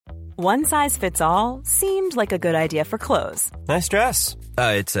One size fits all seemed like a good idea for clothes. Nice dress.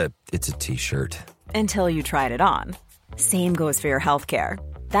 It's a t-shirt. Until you tried it on. Same goes for your healthcare.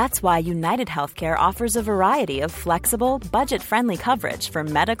 That's why United Healthcare offers a variety of flexible, budget-friendly coverage for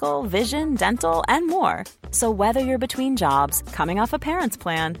medical, vision, dental, and more. So whether you're between jobs, coming off a parent's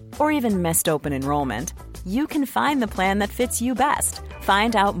plan, or even missed open enrollment, you can find the plan that fits you best.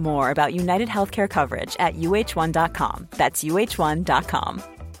 Find out more about United Healthcare coverage at uh1.com. That's uh1.com.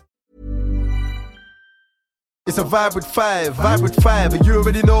 It's a vibe with five, and you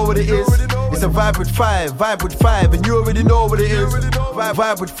already know what it is. It's a vibe with five, and you already know what it is.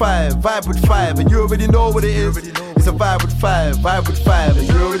 Vibe with five, and you already know what it is. It's a vibe with five, and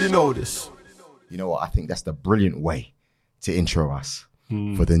you already know this. You know what? I think that's the brilliant way to intro us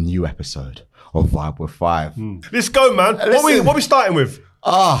for the new episode of Vibe with Five. Let's go, man. What we starting with?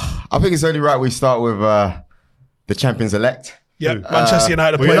 I think it's only right we start with the champions-elect. Yeah, Manchester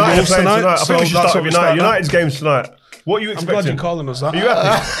United are playing Wolves tonight. I think we should start with United. United's games tonight. What are you expecting? I'm glad you're calling us that. Are you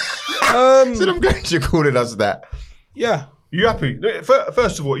happy? So I'm glad you're calling us that. Yeah. You happy?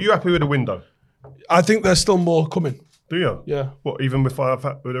 First of all, are you happy with the window? I think there's still more coming. Do you? Yeah. What, even with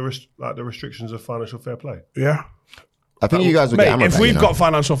the restrictions of financial fair play? Yeah. I think you guys will get hammered. If we've got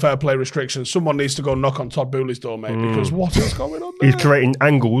financial fair play restrictions, someone needs to go knock on Todd Boehly's door, mate, because what is going on there? He's creating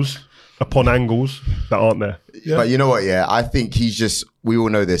angles upon angles that aren't there. Yeah. But you know what, yeah? I think he's just, we all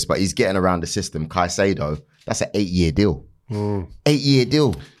know this, but he's getting around the system. Caicedo, that's an 8-year deal. 8-year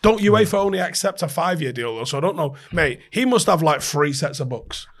deal. Don't UEFA only accept a 5-year deal, though? So I don't know. Mate, he must have like 3 sets of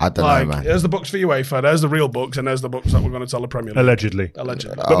books. I don't know, man. There's the books for UEFA, there's the real books, and there's the books that we're going to tell the Premier League. Allegedly.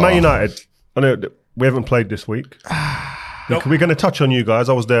 But Man United, I know we haven't played this week. Nope. We're going to touch on you guys.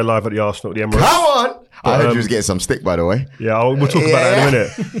 I was there live at the Arsenal at the Emirates. Come on! I heard you was getting some stick, by the way. Yeah, we'll talk about that in a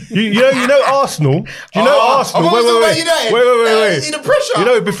minute. You know Arsenal? Do you know Arsenal? Wait. See the pressure. You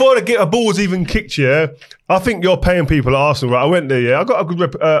know, before a ball's even kicked you, I think you're paying people at Arsenal, right? I went there, I got a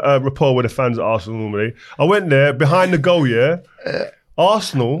good rapport with the fans at Arsenal normally. I went there, behind the goal,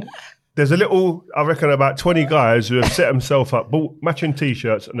 Arsenal, there's a little, I reckon about 20 guys who have set themselves up, bought matching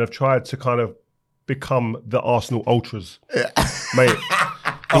T-shirts and have tried to kind of become the Arsenal ultras. Mate.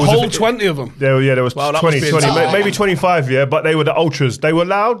 A whole 20 of them? There was 20, maybe 25, but they were the ultras. They were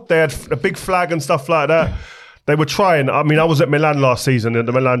loud. They had a big flag and stuff like that. They were trying. I mean, I was at Milan last season in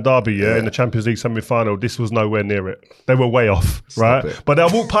the Milan derby, in the Champions League semi-final. This was nowhere near it. They were way off, right? But I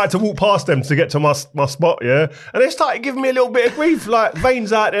had to walk past them to get to my spot, and they started giving me a little bit of grief, like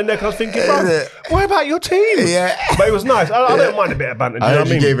veins out there and neck. I was thinking, bro, what about your team? Yeah. But it was nice. I don't mind a bit of banter. I heard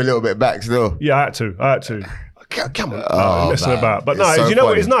you gave a little bit back still. Yeah, I had to. Come on, messing about. But it's no, so you know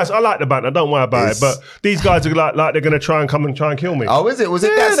funny. what? It's nice. I like the banter. Don't worry about it. But these guys are like they're going to try and kill me. Oh, is it? Was it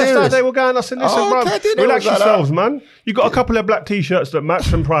that that's serious? how they were going. I said, listen, bro, relax like yourselves, man. You got a couple of black T-shirts that match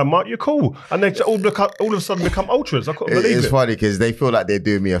from Primark. You're cool, and they all of a sudden become ultras. I couldn't believe it. It's funny because they feel like they're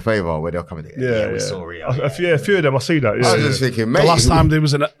doing me a favour when they'll come in. We're sorry. A few of them, I see that. I was just thinking, mate. The last time there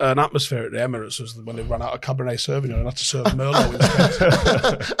was an atmosphere at the Emirates was when they ran out of Cabernet Sauvignon and had to serve Merlot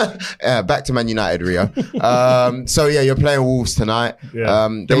instead. Back to Man United, Rio. So you're playing Wolves tonight. Yeah.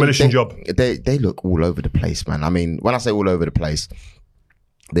 Demolition job. They look all over the place, man. I mean, when I say all over the place,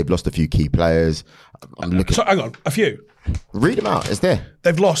 they've lost a few key players. I'm looking. So hang on, a few. Read them out. It's there.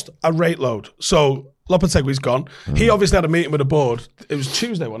 They've lost a rate load. So Lopetegui's gone. He obviously had a meeting with the board. It was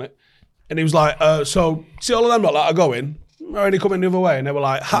Tuesday, wasn't it? And he was like, so see all of them that are going, are any coming the other way? And they were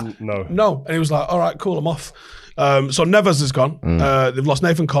like, no. And he was like, all right, cool, I'm off. So Neves has gone. They've lost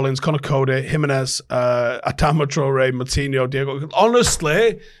Nathan Collins, Conor Cody, Jimenez, Adama Traore, Martinho, Diego.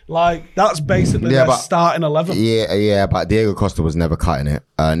 Honestly, like that's basically their starting 11. Yeah, but Diego Costa was never cutting it.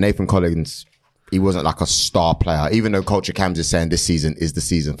 Nathan Collins, he wasn't like a star player, even though Culture Cams is saying this season is the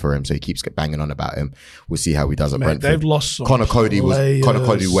season for him, so he keeps banging on about him. We'll see how he does at Brentford. They've lost some Conor Cody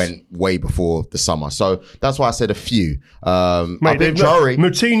players. went way before the summer, so that's why I said a few.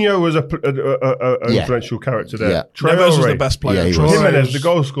 Moutinho was a influential character there. Yeah. Neves was the best player. Yeah, Jimenez, the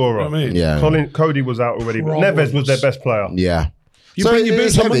goal scorer. Cody was out already, but Neves was their best player. Yeah. You bring your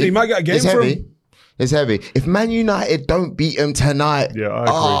boots on Monday, you might get a game from him. It's heavy. If Man United don't beat them tonight,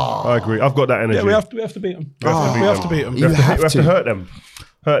 I agree. I've got that energy. Yeah, we have to beat them. We have to beat them. We have to hurt them.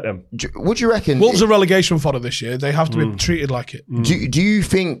 What do you reckon? Wolves are relegation fodder this year. They have to be treated like it. Do you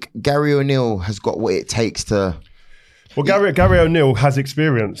think Gary O'Neill has got what it takes to? Well, Gary O'Neill has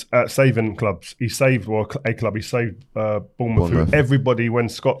experience at saving clubs. He saved a club. He saved Bournemouth. Everybody, when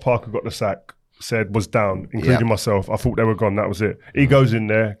Scott Parker got the sack, said was down, including myself. I thought they were gone. That was it. He goes in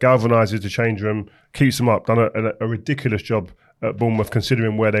there, galvanises the change room, keeps them up, done a ridiculous job at Bournemouth,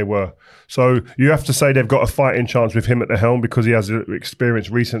 considering where they were. So you have to say they've got a fighting chance with him at the helm because he has experience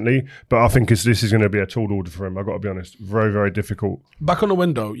recently. But I think this is going to be a tall order for him. I've got to be honest. Very, very difficult. Back on the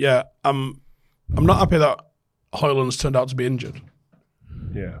window, yeah. I'm not happy that Højlund's turned out to be injured.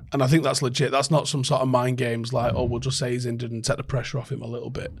 Yeah. And I think that's legit. That's not some sort of mind games like, oh, we'll just say he's injured and take the pressure off him a little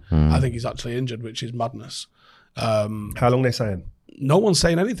bit. I think he's actually injured, which is madness. How long are they saying? No one's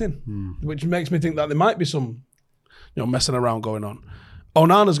saying anything, which makes me think that there might be some messing around going on.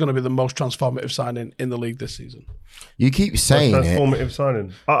 Onana's going to be the most transformative signing in the league this season. You keep saying transformative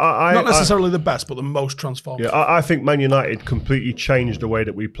signing. Not necessarily the best, but the most transformative. Yeah, I think Man United completely changed the way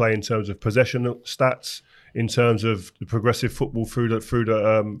that we play in terms of possession stats, in terms of the progressive football through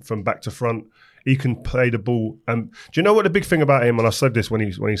the from back to front. He can play the ball. Do you know what the big thing about him? And I said this when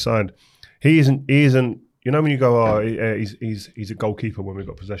he signed. He isn't. You know when you go, he's a goalkeeper when we've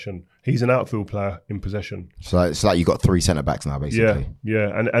got possession. He's an outfield player in possession. So it's like you got 3 centre backs now, basically.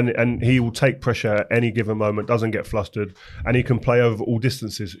 Yeah, and he will take pressure at any given moment, doesn't get flustered, and he can play over all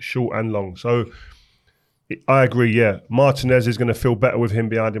distances, short and long. So I agree. Yeah, Martinez is going to feel better with him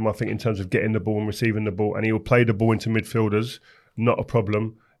behind him. I think in terms of getting the ball and receiving the ball, and he will play the ball into midfielders, not a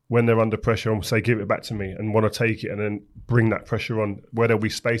problem. When they're under pressure and say, give it back to me, and want to take it and then bring that pressure on where there'll be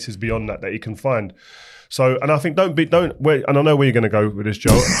spaces beyond that he can find. So, and I think and I know where you're going to go with this,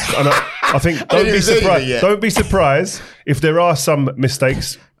 Joe. And I think don't be surprised if there are some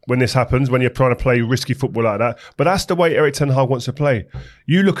mistakes when this happens, when you're trying to play risky football like that. But that's the way Erik ten Hag wants to play.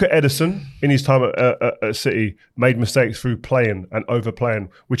 You look at Ederson in his time at City, made mistakes through playing and overplaying,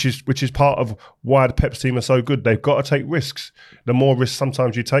 which is part of why the Pep's team are so good. They've got to take risks. The more risks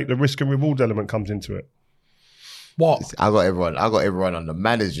sometimes you take, the risk and reward element comes into it. What? I got everyone on the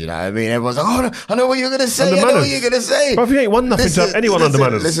manager. You know what I mean? Everyone's like, oh, I know what you're going to say. I know what you're going to say. But he ain't won nothing to have anyone on the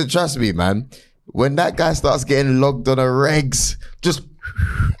manners. Listen, trust me, man. When that guy starts getting logged on a regs, just,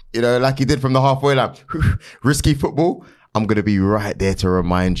 like he did from the halfway line, risky football, I'm going to be right there to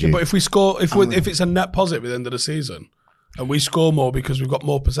remind you. Yeah, but if we score, if it's a net positive at the end of the season, and we score more because we've got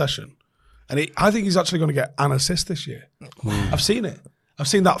more possession, and I think he's actually going to get an assist this year. I've seen it. I've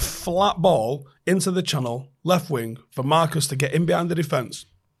seen that flat ball into the channel, left wing, for Marcus to get in behind the defence.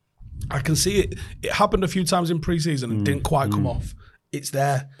 I can see it. It happened a few times in pre-season and didn't quite come off. It's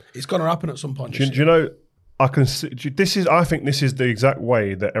there. It's going to happen at some point. Do you know? I can see. I think this is the exact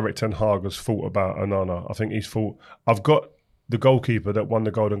way that Erik ten Hag has thought about Onana. I think he's thought. I've got the goalkeeper that won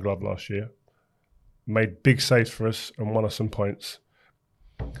the Golden Glove last year, made big saves for us and won us some points.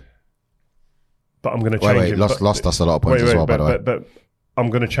 But I'm going to change him. Lost us a lot of points as well, by the way. But I'm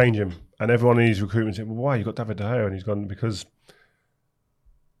going to change him. And everyone in his recruitment said, well, why? You got David De Gea. And he's gone, because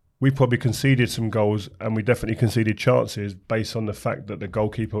we probably conceded some goals and we definitely conceded chances based on the fact that the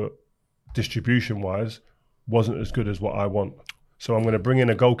goalkeeper, distribution-wise, wasn't as good as what I want. So I'm going to bring in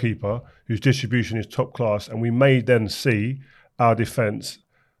a goalkeeper whose distribution is top class, and we may then see our defence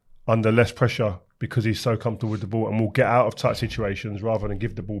under less pressure because he's so comfortable with the ball, and we'll get out of tight situations rather than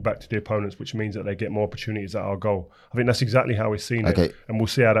give the ball back to the opponents, which means that they get more opportunities at our goal. I think that's exactly how we've seen it, and we'll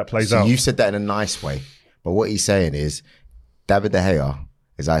see how that plays out. You said that in a nice way, but what he's saying is David De Gea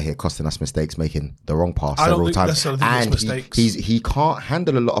is out here costing us mistakes, making the wrong pass several times, and he can't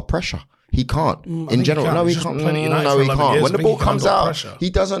handle a lot of pressure. He can't. In general, no, he can't. No, he can't. When the ball comes out, he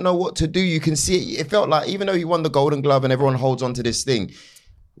doesn't know what to do. You can see it. It felt like, even though he won the Golden Glove and everyone holds on to this thing,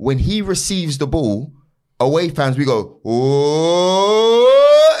 when he receives the ball, away fans, we go,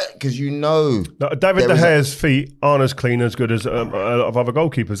 oh, because David De Gea's feet aren't as clean, as good as a lot of other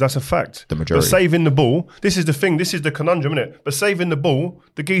goalkeepers. That's a fact. The majority. But saving the ball, this is the thing, this is the conundrum, isn't it? But saving the ball,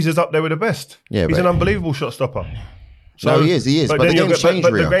 the geezer's up there with the best. Yeah, he's an unbelievable shot stopper. So, no, he is. But the game's changed,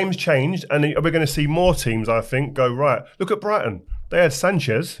 the game's changed, and we're going to see more teams, I think, go, right, look at Brighton. They had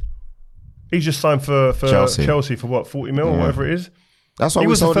Sanchez. He's just signed for Chelsea for what, 40 mil or whatever it is. That's why he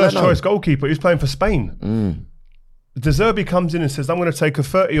was the first choice goalkeeper. He was playing for Spain. De Zerbi comes in and says, I'm going to take a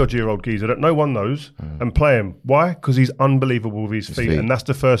 30-odd-year-old geezer that no one knows and play him. Why? Because he's unbelievable with his feet. And that's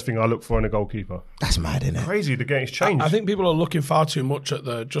the first thing I look for in a goalkeeper. That's mad, isn't it? Crazy, the game's changed. I think people are looking far too much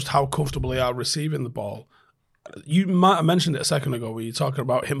at just how comfortable they are receiving the ball. You might have mentioned it a second ago where you're talking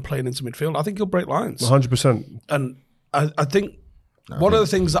about him playing into midfield. I think he'll break lines. 100%. And I think one of the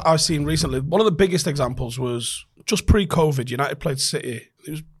things that I've seen recently, one of the biggest examples was just pre-COVID, United played City.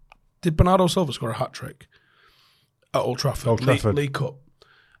 Did Bernardo Silva score a hat-trick at Old Trafford? League Cup.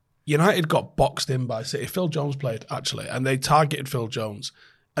 United got boxed in by City. Phil Jones played, actually, and they targeted Phil Jones.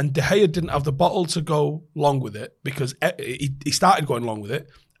 And De Gea didn't have the bottle to go long with it because he started going long with it,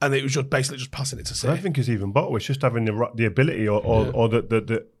 and it was just basically just passing it to City. I don't think it's even bottle. It's just having the ability or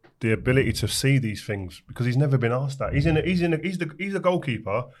the the ability to see these things because he's never been asked that. He's a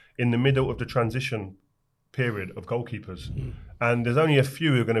goalkeeper in the middle of the transition period of goalkeepers, and there's only a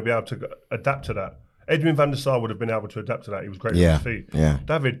few who are going to be able to adapt to that. Edwin van der Sar would have been able to adapt to that. He was great on his feet. Yeah.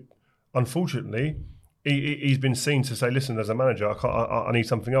 David, unfortunately, he's been seen to say, "Listen, as a manager, I need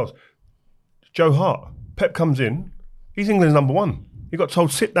something else." Joe Hart, Pep comes in, he's England's number one. He got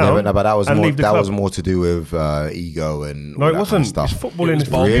told sit down. Yeah, but that was and more. leave the that club. was more to do with ego and no, all it that wasn't. kind of stuff. It's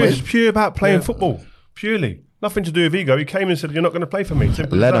footballing. It's pure about playing football. Purely, nothing to do with ego. He came and said, "You're not going to play for me."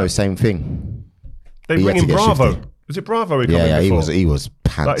 Leno, same thing. They bring in Bravo. Was it Bravo? He was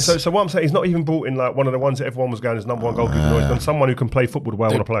pants. Like, so what I'm saying, he's not even brought in like one of the ones that everyone was going as number one goalkeeper. No, he's done someone who can play football the way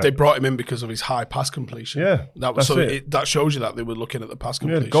I want to play. They brought him in because of his high pass completion. Yeah, that shows you that they were looking at the pass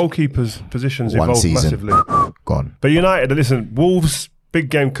completion. Yeah, goalkeepers' positions evolved massively. Gone. But United, listen, Wolves, big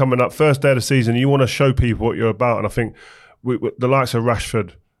game coming up, first day of the season. You want to show people what you're about, and I think the likes of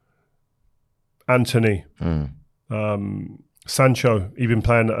Rashford, Anthony, Sancho, even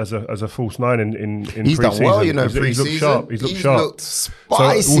playing as a false nine in he's pre-season. done well, He's looked sharp. He's looked sharp.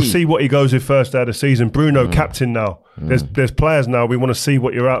 Spicy. So we'll see what he goes with first day of the season. Bruno, captain now. There's players now. We want to see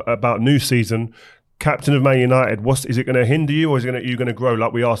what you're about new season. Captain of Man United. Is it going to hinder you, or is you going to grow?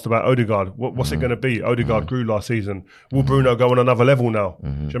 Like we asked about Odegaard. What's it going to be? Odegaard grew last season. Will Bruno go on another level now? Do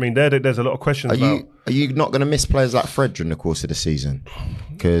you know what I mean? There's a lot of questions. Are you not going to miss players like Fred during the course of the season?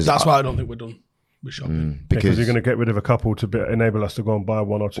 Because that's why I don't think we're done. Because you're going to get rid of a couple to enable us to go and buy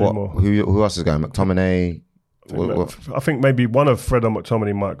one or two more. Who else is going? McTominay? I think maybe one of Fred or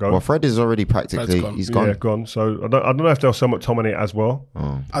McTominay might go. Well, Fred is already practically he's gone. Yeah, gone. So I don't know if they'll sell McTominay as well.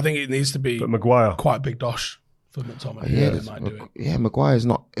 I think it needs to be Maguire. Quite a big dosh for McTominay. Yeah, Maguire's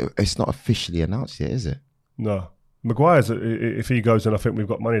not. It's not officially announced yet, is it? No, Maguire's. If he goes, then I think we've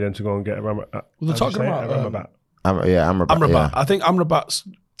got money then to go and get Amrabat. They're talking about Amrabat. Yeah. I think Amrabat's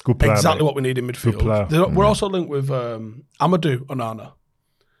good player, exactly what we need in midfield. We're also linked with Amadou Onana,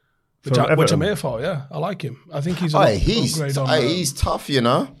 which I'm here for. Yeah, I like him. I think he's he's tough, you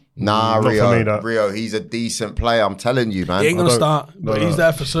know. Nah, Rio, he's a decent player. I'm telling you, man. He ain't gonna start, but he's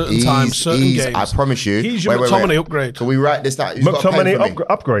there for certain times, certain games. I promise you. He's your McTominay upgrade. Can we write this down? McTominay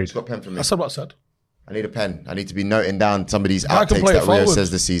upgrade. He's got a pen for me. That's what I said. I need a pen. I need to be noting down some of these outtakes that Rio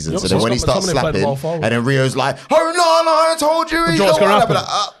says this season. So then when he starts slapping, and then Rio's like, "Oh no, I told you."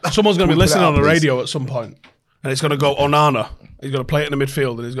 Someone's going to be listening on the radio at some point, and it's going to go Onana. He's going to play it in the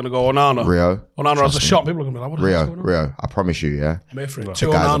midfield, and he's going to go Onana. Onana has a shot. People are going to be like, "What is going on?" Rio, I promise you, yeah. I'm here for it.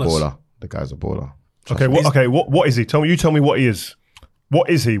 The guy's a baller. Okay. What is he? You tell me what he is. What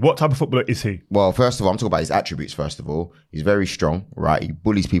is he? What type of footballer is he? Well, first of all, I'm talking about his attributes. First of all, he's very strong, right? He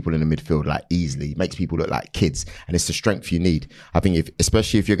bullies people in the midfield like easily. He makes people look like kids, and it's the strength you need. I think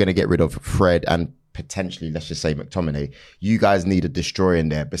especially if you're going to get rid of Fred and potentially, let's just say McTominay, you guys need a destroyer in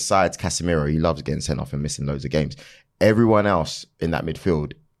there. Besides Casemiro, he loves getting sent off and missing loads of games. Everyone else in that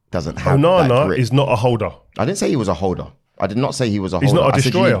midfield doesn't have that grit. Is not a holder. I didn't say he was a holder. I did not say he was a holder. He's not a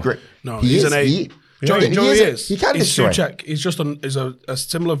destroyer. No, he's an eight. Joey is. He can destroy. Souček. He's just a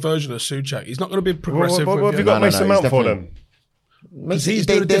similar version of Souček. He's not going to be progressive. What have you got Mason Mount for them?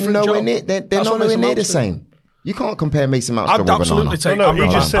 They're nowhere near the same. You can't compare Mason Mount to Onana. No,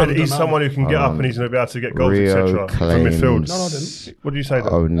 you just said he's someone who can get up and he's going to be able to get goals, etc. from midfield. No, I didn't. What did you say? I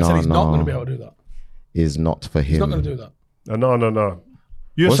said he's not going to be able to do that. Is not for him. He's not going to do that. No.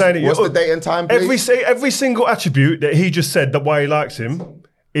 You're saying what's the date and time, please? Every single attribute that he just said that why he likes him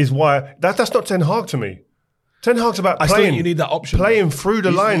is why that's not Ten Hag to me. Ten Hag's about playing. I still think you need that option. Playing through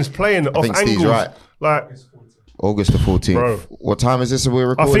the lines, playing off angles. Steve's right. Like August the 14th. Bro. What time is this we're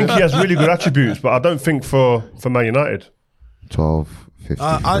recording? I think he has really good attributes, but I don't think for Man United. 12, 15.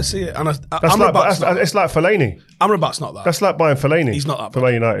 I see it. And it's like Fellaini. Amrabat's not that. That's like buying Fellaini. He's not that bad. For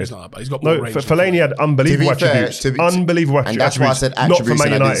Man United. He's not that bad. He's got more range. Fellaini had unbelievable attributes. Unbelievable attributes. And that's why I said attributes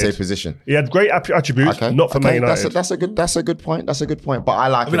and I didn't say position. He had great attributes, not for Man United. That's a good point. But I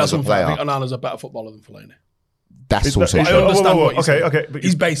like him as a player. I think Onana's a better footballer than Fellaini. That's also true. I understand what you're saying. Okay. But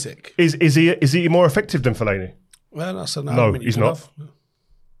he's basic. Is he more effective than Fellaini? Well, that's an argument. No, he's not.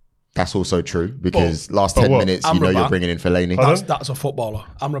 That's also true because last 10 minutes, Amrabat, you're bringing in Fellaini. That's a footballer.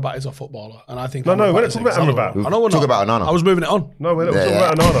 Amrabat is a footballer, and I think we're not talking about Amrabat. I know we're not. Talk about Onana. I was moving it on. No, we're not talking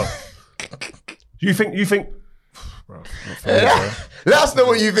about Onana. You think? Let us know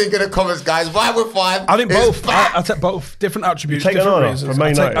what you think in the comments, guys. 5 I think both. I take both. Different attributes, different Onana reasons.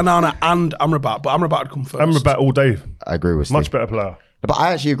 I take Onana and Amrabat, but Amrabat would come first. Amrabat all day. I agree with Steve. Much better player. But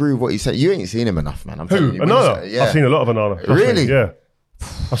I actually agree with what you said. You ain't seen him enough, man. I'm telling you. Onana? Yeah. I've seen a lot of Onana. Really? Yeah.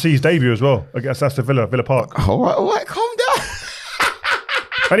 I see his debut as well against Aston Villa Park. All right, calm down.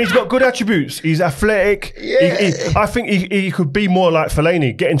 And he's got good attributes. He's athletic. Yeah. I think he could be more like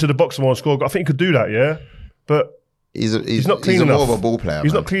Fellaini, get into the box and score. I think he could do that, yeah? But he's not clean enough. More of a ball player.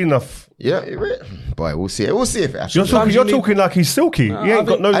 He's not clean enough. Yeah, boy, we'll see. We'll see if it actually. You're talking like he's silky. He ain't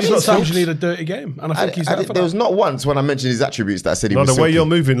got no. Sometimes you need a dirty game, and I think he's there for there was not once when I mentioned his attributes that I said he was the silky. way you're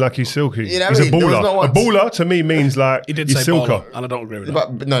moving like he's silky. You know he's what a I mean? baller. A baller to me means like he did he's say silker. baller, and I don't agree with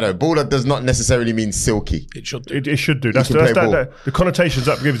that. But no, baller does not necessarily mean silky. It should do. It should do. That's the connotations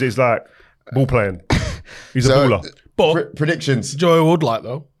that gives it is like ball playing. He's a baller. But predictions. Joe would like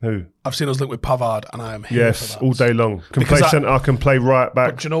though. Who? I've seen us link with Pavard, and I am here for that. All day long. Can play centre, can play right back.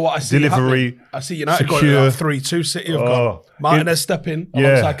 But do you know what I see? Delivery. I see United going to 3-2. City have gone. Martinez step in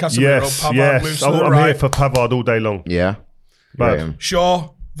alongside Casemiro. Pavard moves to the right. I'm here for Pavard all day long. Yeah. Shaw,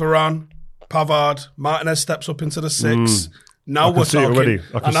 Varane, Pavard. Martinez steps up into the 6. Now we're talking.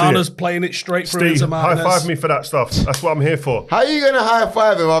 Anana's playing it straight through into Martinez. High five me for that stuff. That's what I'm here for. How are you going to high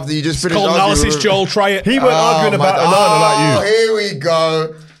five him after you just finished arguing? Analysis, Joel. Try it. He went arguing about Anana like you. Here we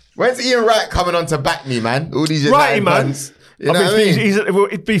go. When's Ian Wright coming on to back me, man? All these Righty, man. Fans. You know what I mean?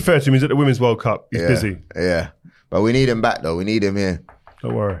 It'd be fair to him. He's at the Women's World Cup. He's busy. Yeah. But we need him back, though. We need him here.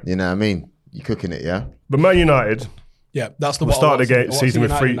 Don't worry. You know what I mean? You're cooking it, yeah? But Man United... Yeah, that's the we'll start the season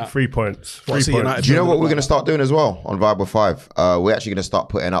with 3 points. 3 points. Do you know what we're going to start doing as well on VW5? We're actually going to start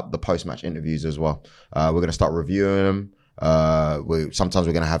putting up the post-match interviews as well. We're going to start reviewing them. Sometimes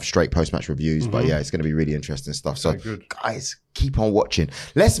we're going to have straight post-match reviews, but yeah, it's going to be really interesting stuff. So, guys, keep on watching.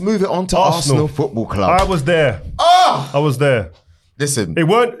 Let's move it on to Arsenal Football Club. I was there. Oh! I was there. Listen, it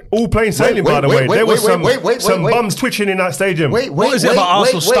weren't all plain sailing, by the way. There was some bums twitching in that stadium. What is it about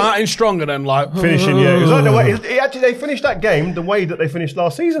Arsenal starting strong and then like finishing? Yeah, it was like the way they finished that game the way that they finished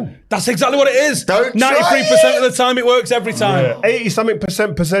last season. That's exactly what it is. 93% of the time it works every time. 80-something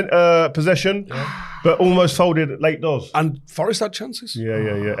percent possession, but almost folded late doors. And Forest had chances. Yeah.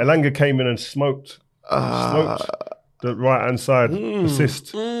 Elanga came in and smoked the right hand side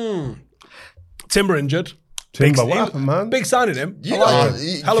assist. Timber injured. Timber, what happened, man? Big signing him. Can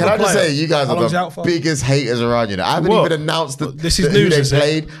I just say, you guys are the biggest haters around, you know. I haven't even announced this is news, who they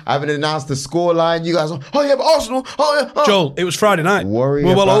played. I haven't announced the scoreline. You guys are, but Arsenal. Joel, it was Friday night. We're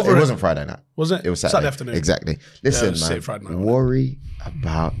well over it. It wasn't Friday night. Was it? It was Saturday afternoon. Exactly. Listen, man, worry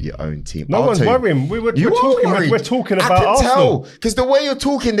about your own team. No one's worrying. We're talking about Arsenal. I can tell, because the way you're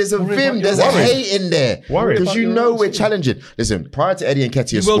talking, there's a vim, there's a hate in there. Because you know we're challenging. Listen, prior to Eddie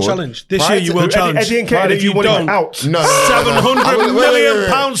Nketiah you will challenge. This year you will challenge. Eddie Nketiah, if you want him out. No. £700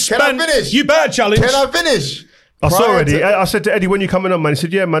 million spent. Can I finish? You better challenge. Can I finish? I saw Eddie. I said to Eddie, when you coming on, man, he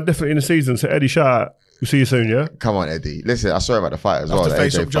said, yeah, man, definitely in the season. So Eddie, shout out. We'll see you soon, yeah? Come on, Eddie. Listen, I saw about the fight as well. To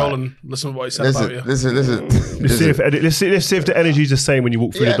face up Joel and listen to what he said about you. Listen. Let's see if the energy's the same when you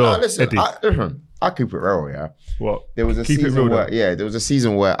walk through the door. Eddie. I keep it real, yeah. What? There was a season where, there was a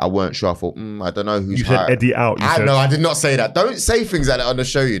season where I weren't sure. I thought, I don't know who's. You said Eddie out. No, I did not say that. Don't say things like that on the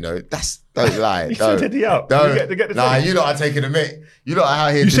show. You know, don't lie. You said Eddie out. Don't. Nah, you lot are taking a mitt. You lot are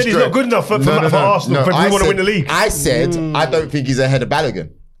out here. You said he's not good enough for Arsenal. But we want to win the league. I said I don't think he's ahead of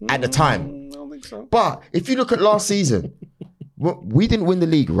Balogun at the time. So. But if you look at last season, we didn't win the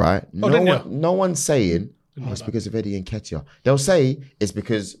league, right? No one's saying it's because of Eddie Nketiah. They'll say it's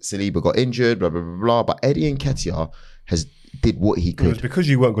because Saliba got injured, blah, blah, blah, blah. But Eddie Nketiah did what he could. It was because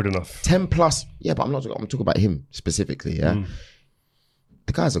you weren't good enough. 10 plus. Yeah, but I'm talking about him specifically, yeah?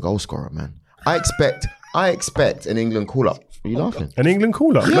 The guy's a goal scorer, man. I expect an England call-up. Are you laughing? An England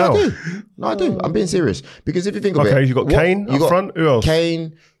call-up? Yeah, I do. No, I do. I'm being serious. Because if you think of it... Okay, you got Kane up front. Who else?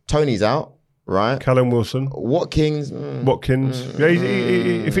 Kane. Tony's out. Right, Callum Wilson, Watkins. Yeah,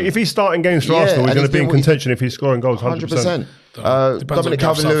 if he's starting games for Arsenal, he's going to be in contention if he's scoring goals. 100%. Dominic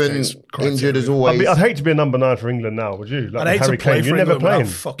Calvert-Lewin injured as always. I'd hate to be a number 9 for England now. Would you? Like Harry Kane, you're never playing.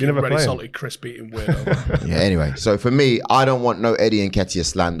 You're never playing. Salty, crisp eating weirdo. Yeah. Anyway, so for me, I don't want no Eddie Nketiah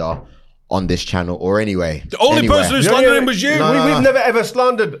slander on this channel or anyway. The only person who slandered him was you. We've never ever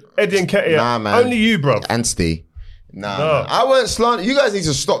slandered Eddie Nketiah. Nah, man. Only you, bro. And Steve. Nah, I weren't slandering. You guys need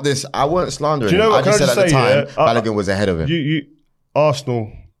to stop this. I weren't slandering. Do you know what? I just said at the time, Balogun was ahead of him.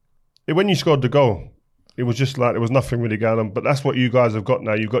 Arsenal, when you scored the goal, it was just like there was nothing really going on. But that's what you guys have got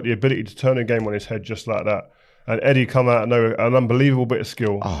now. You've got the ability to turn a game on its head just like that. And Eddie come out and an unbelievable bit of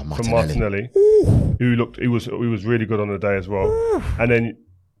skill from Martinelli, who was really good on the day as well. And then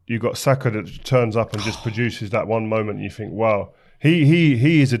you got Saka that turns up and just produces that one moment. And you think, wow.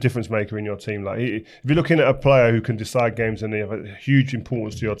 He is a difference maker in your team. Like if you're looking at a player who can decide games and they have a huge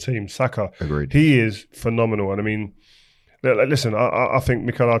importance to your team, Saka, agreed. He is phenomenal. And I mean, listen, I think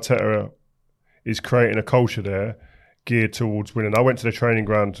Mikel Arteta is creating a culture there geared towards winning. I went to the training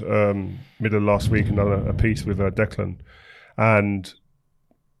ground middle of last week and done a piece with Declan, and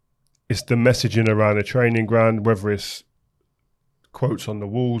it's the messaging around the training ground, whether it's quotes on the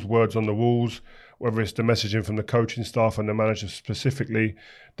walls, words on the walls, whether it's the messaging from the coaching staff and the manager specifically,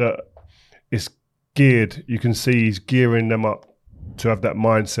 that it's geared. You can see he's gearing them up to have that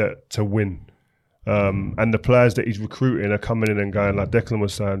mindset to win. And the players that he's recruiting are coming in and going, like Declan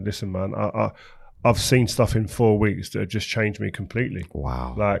was saying, listen, man, I've seen stuff in 4 weeks that have just changed me completely.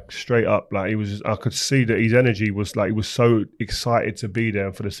 Wow. Like straight up, like I could see that his energy was like, he was so excited to be there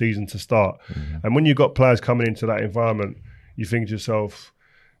and for the season to start. Mm-hmm. And when you've got players coming into that environment, you think to yourself,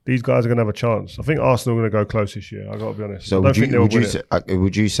 these guys are going to have a chance. I think Arsenal are going to go close this year. I got to be honest. So I don't think they'll win it.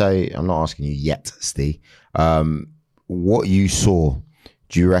 Would you say, I'm not asking you yet, Steve, what you saw,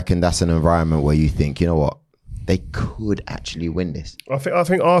 do you reckon that's an environment where you think, you know what, they could actually win this? I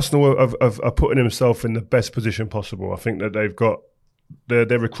think Arsenal are putting themselves in the best position possible. I think that they've got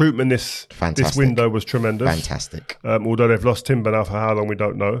their recruitment this window was tremendous. Fantastic. Although they've lost Timber now for how long we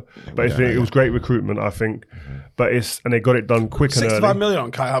don't know, but it was great recruitment. I think, but and they got it done quick and early. 65 million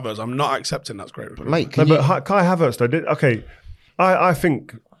on Kai Havertz. I'm not accepting that's great recruitment. Mate, but Kai Havertz though did okay.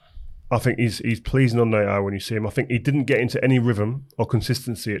 I think he's pleasing on the eye when you see him. I think he didn't get into any rhythm or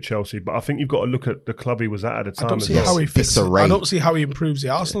consistency at Chelsea, but I think you've got to look at the club he was at the time. I don't see how he fits. I don't see how he improves the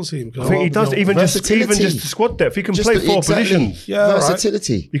Arsenal team. I think he does, even just squad depth. He can play four positions. Yeah,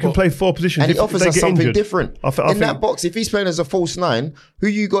 versatility. Right. You can play four positions. And he offers us something different. In that box, if he's playing as a false nine, who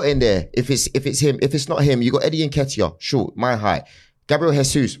you got in there? If it's him, if it's not him, you got Eddie Nketiah, short, my height. Gabriel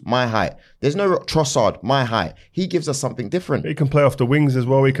Jesus, my height. There's no Trossard, my height. He gives us something different. He can play off the wings as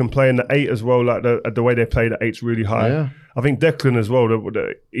well. He can play in the 8 as well. Like the way they play the 8's really high. Yeah. I think Declan as well.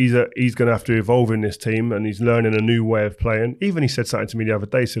 He's going to have to evolve in this team, and he's learning a new way of playing. Even he said something to me the other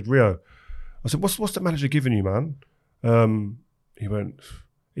day. He said, "Rio," I said, "What's the manager giving you, man?" He went,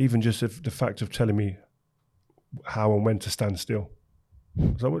 "Even just the fact of telling me how and when to stand still." I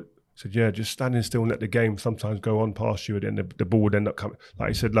was like, "What?" He said, "Yeah, just standing still and let the game sometimes go on past you, and then the ball would end up coming." Like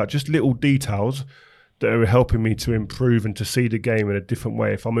he said, like just little details that are helping me to improve and to see the game in a different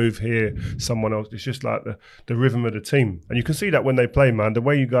way. If I move here, someone else, it's just like the rhythm of the team. And you can see that when they play, man, the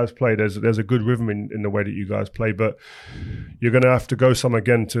way you guys play, there's a good rhythm in the way that you guys play, but you're going to have to go some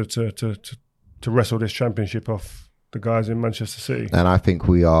again to wrestle this championship off the guys in Manchester City. And I think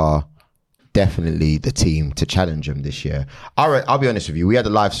we are definitely the team to challenge them this year. I'll be honest with you. We had a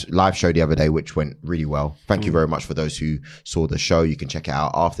live show the other day, which went really well. Thank you very much for those who saw the show. You can check it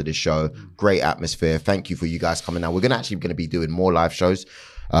out after the show. Great atmosphere. Thank you for you guys coming out. We're going to be doing more live shows.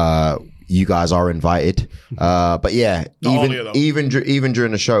 You guys are invited. But yeah, even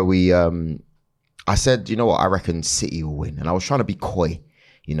during the show, I said, you know what? I reckon City will win. And I was trying to be coy.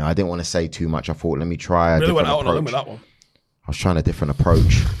 You know, I didn't want to say too much. I thought, let me try a different approach. Went out on with that one. I was trying a different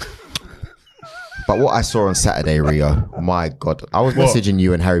approach. But what I saw on Saturday, Rio, my God. I was messaging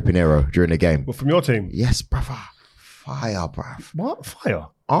you and Harry Pinero during the game. Well, from your team? Yes, brother. Fire, bruv. What? Fire?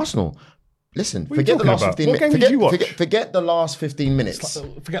 Arsenal. Listen, forget the last 15 minutes. Forget the last 15 minutes.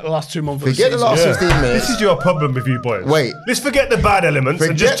 Forget the last 2 months. Forget the last 15 minutes. This is your problem with you boys. Wait. Let's forget the bad elements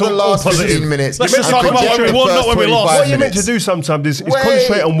and just talk the last all positive. 15 minutes. Let's just talk about when we won, not when we lost. What you're meant to do sometimes is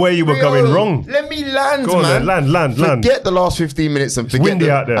concentrate on where you were going wrong. Let me land, Go on, man. Then. Land. Forget the last 15 minutes and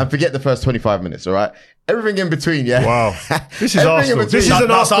forget the first 25 minutes, all right? Everything in between, yeah? Wow. This is Arsenal. This is an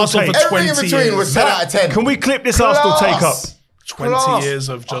Arsenal take. Everything in between was 10 out of 10. Can we clip this Arsenal take up? 20 years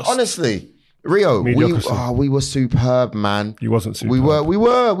of just... Honestly. Rio, we were superb, man. You wasn't superb. We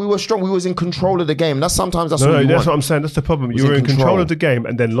were strong. We was in control of the game. That's what I'm saying. That's the problem. You were in control of the game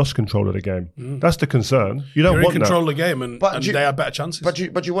and then lost control of the game. That's the concern. You don't want that. You're in control of the game and they have better chances. But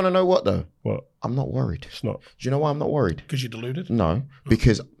you want to know what though? What? I'm not worried. It's not. Do you know why I'm not worried? Because you're deluded? No,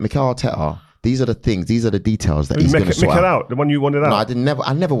 because Mikel Arteta, these are the things, these are the details that he's going to sort out. The one you wanted out? No,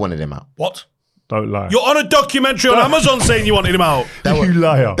 I never wanted him out. What? Don't lie. You're on a documentary on Amazon saying you wanted him out. You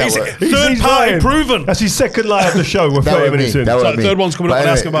liar. He's third party proven. That's his second lie of the show. We're 30 minutes in. The third one's coming up and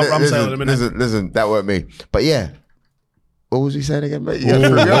asking about Ramsdale in a minute. Listen, that weren't me. But yeah. What was he saying again, mate?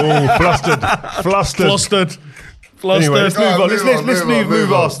 Flustered. Anyway, let's move on. Let's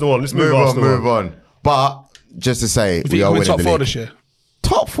move Arsenal on. Let's move on. But just to say, we are winning top the 4 league. this year.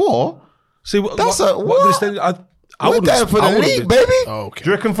 Top 4? See, what this thing? We're there for the league, baby. Oh, okay. Do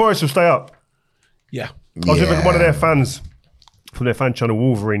you reckon Forest will stay up? Yeah. I was with one of their fans from their fan channel,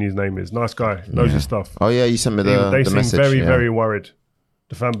 Wolverine, his name is. Nice guy. Knows his stuff. Oh, yeah, you sent me the They message. seem very, very worried,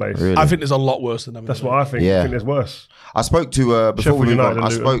 the fan base. Really? I think there's a lot worse than them. That's what I think. Yeah. I think there's worse. I spoke to, before we move on, I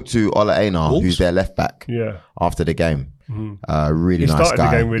spoke to Ola Einar, who's their left back, after the game. Really nice guy. He started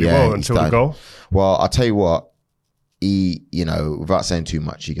the game really well until the goal. Well, I'll tell you what, he, without saying too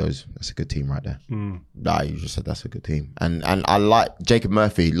much, he goes, "That's a good team right there." Nah, you just said that's a good team, and I like Jacob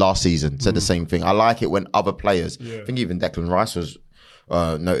Murphy last season said the same thing. I like it when other players, I think even Declan Rice was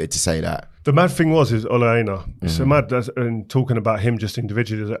noted to say that. The mad thing is Ole Einar. So mad, and talking about him just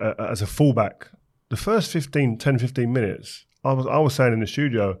individually as a fullback. The first 10, 15 minutes, I was saying in the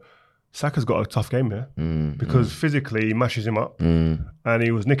studio, Saka's got a tough game here because physically he mashes him up and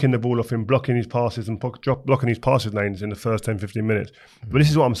he was nicking the ball off him, blocking his passes and blocking his passing lanes in the first 10, 15 minutes. But this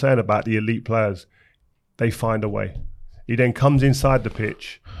is what I'm saying about the elite players. They find a way. He then comes inside the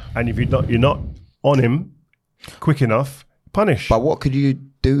pitch and if you're not on him quick enough, punish. But what could you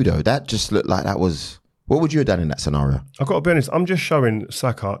do though? That just looked like that was... What would you have done in that scenario? I've got to be honest, I'm just showing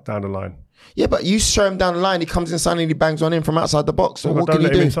Saka down the line. Yeah, but you show him down the line, he comes inside and he bangs on in from outside the box. So what can you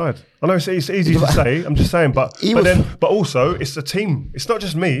do? Inside. I know it's easy to say. I'm just saying, but also it's the team. It's not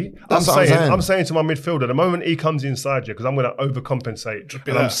just me. I'm saying to my midfielder, the moment he comes inside you, because I'm going to overcompensate,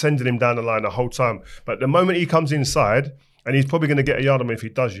 and I'm sending him down the line the whole time. But the moment he cocomes inside, and he's probably going to get a yard on me if he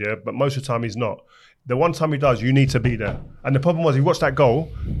does, but most of the time he's not. The one time he does, you need to be there. And the problem was, you watch that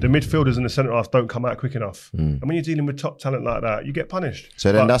goal, the midfielders and the centre half don't come out quick enough. And when you're dealing with top talent like that, you get punished.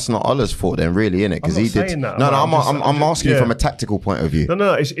 So then that's not Ola's fault then, really, innit? Because he did. That. I'm asking you from a tactical point of view.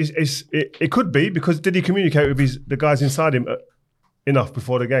 No. It could be, because did he communicate with the guys inside him enough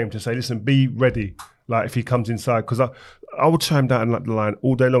before the game to say, listen, be ready, like if he comes inside? Because I would show him down the line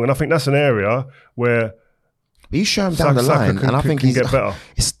all day long. And I think that's an area where... You show him down the line, and I think he's get better.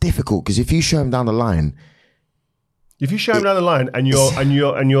 It's difficult because if you show him down the line, and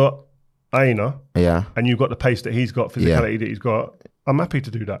you're Aina, and you've got the pace that he's got, physicality that he's got, I'm happy to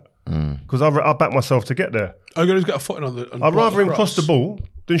do that because I back myself to get there. I'm going to get a foot on the. I'd rather him cross the ball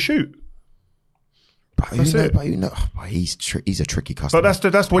than shoot. He's a tricky customer.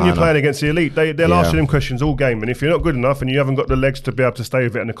 But that's when you're playing against the elite. They'll ask you them questions all game, and if you're not good enough and you haven't got the legs to be able to stay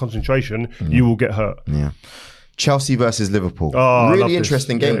with it and the concentration, you will get hurt. Yeah. Chelsea versus Liverpool. Really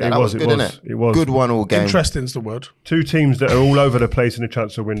interesting game. That was good, innit? It was. Good one all game. Interesting's the word. Two teams that are all over the place in the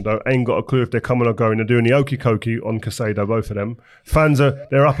transfer window. Ain't got a clue if they're coming or going. They're doing the okie-kokie on Casado, both of them. Fans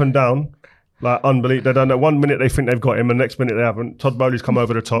they're up and down. Like, unbelievable. They don't know. 1 minute they think they've got him and the next minute they haven't. Todd Bowley's come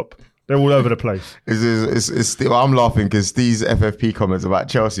over the top. They're all over the place. It's still, I'm laughing because Steve's FFP comments about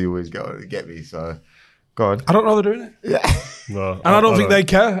Chelsea always get me. So, God. I don't know how they're doing it. Yeah. No, and I don't think they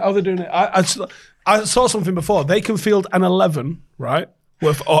care how they're doing it. I saw something before. They can field an 11, right,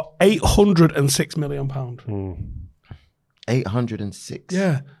 worth £806 million. 806.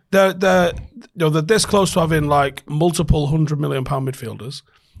 Yeah, they're this close to having like multiple £100 million midfielders.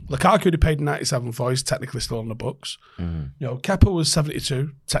 Lukaku they paid 97 for. He's technically still on the books. Kepa was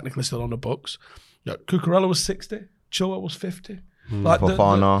 72, technically still on the books. Cucurella was 60. Chilwell was 50.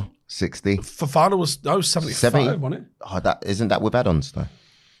 Fofana 60. Fofana was 75, 70? Wasn't it? Oh, isn't that with add-ons though?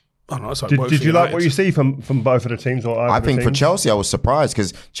 Oh, no, did you like what you see from both of the teams? I think for Chelsea, I was surprised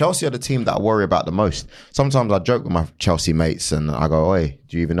because Chelsea are the team that I worry about the most. Sometimes I joke with my Chelsea mates and I go, "Oi,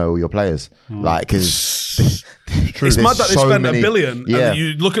 do you even know all your players?" Like, because it's mad that they spent $1 billion and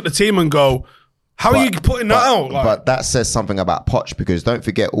you look at the team and go, how are you putting that out? Like, but that says something about Poch because don't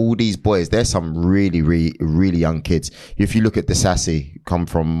forget all these boys, there's some really, really, really young kids. If you look at Disassi, come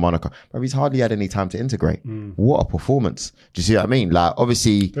from Monaco, but he's hardly had any time to integrate. What a performance. Do you see what I mean? Like,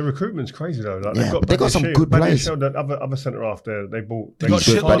 obviously... The recruitment's crazy though. Like, they've got some good players. That other centre-half there, they bought...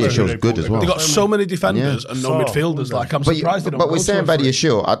 Badiashil's good as well. They've got so many defenders and no midfielders. Like, I'm surprised they don't. But we're saying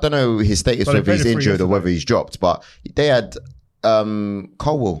Badiashil, I don't know his status, whether he's injured or whether he's dropped, but they had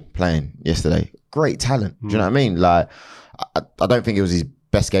Colwell playing yesterday. Great talent. Do you know what I mean? Like, I don't think it was his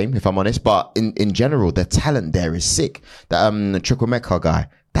best game, if I'm honest, but in general, the talent there is sick. That Chukwuemeka guy,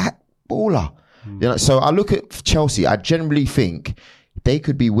 that baller. So I look at Chelsea, I generally think they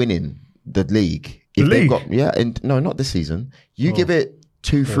could be winning the league. They've got, not this season. You give it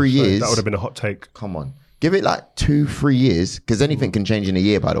 2-3 years. That would have been a hot take. Come on. Give it like 2-3 years, because anything can change in a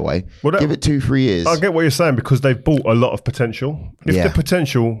year, by the way. Give it 2-3 years. I get what you're saying, because they've bought a lot of potential. If the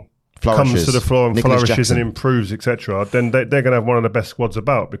potential comes to the floor and flourishes and improves, etc., then they're going to have one of the best squads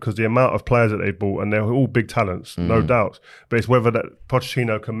about, because the amount of players that they bought, and they're all big talents, no doubt. But it's whether that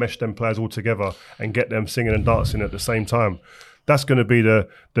Pochettino can mesh them players all together and get them singing and dancing at the same time. That's going to be the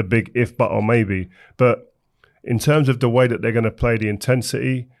big if, but, or maybe. But in terms of the way that they're going to play, the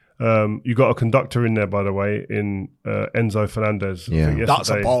intensity, you got a conductor in there, by the way, in Enzo Fernandez. Yeah, that's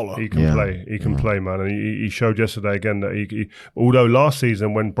a baller. He can play. He can play, man. And he showed yesterday again that he although last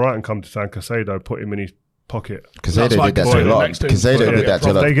season when Brighton come to town, Casado put him in his pocket. Casado did that to a lot. Casado did that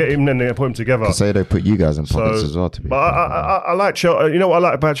to a lot. They get him, then they put him together. Casado put you guys in pockets as well. To be but I like Chelsea. You know what I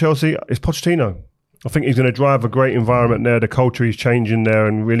like about Chelsea? It's Pochettino. I think he's going to drive a great environment there. The culture is changing there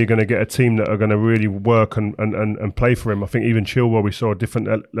and really going to get a team that are going to really work and play for him. I think even Chilwell, we saw a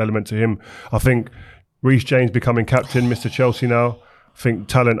different element to him. I think Reece James becoming captain, Mr. Chelsea now. I think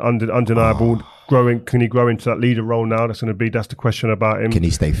talent undeniable. Growing, can he grow into that leader role now? That's the question about him. Can he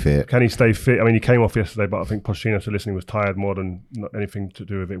stay fit? I mean, he came off yesterday, but I think Pochettino, to listening, was tired more than anything to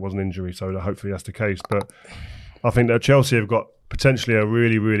do with it. It wasn't injury, so hopefully that's the case. But I think that Chelsea have got potentially a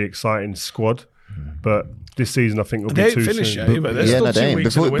really, really exciting squad. But this season, I think will be too soon.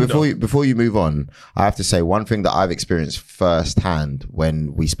 Before you move on, I have to say one thing that I've experienced firsthand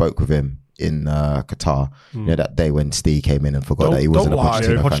when we spoke with him in Qatar. You know, that day when Steve came in and forgot that he wasn't a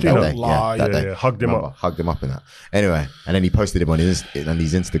Pochettino fan. That day. Hugged him up. Hugged him up in that. Anyway, and then he posted him on his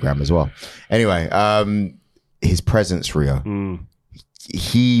Instagram as well. Anyway, his presence, Rio.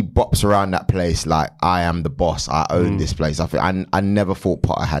 He bops around that place like, I am the boss. I own this place. I never thought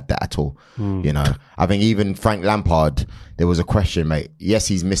Potter had that at all. You know, I think even Frank Lampard, there was a question, mate. Yes,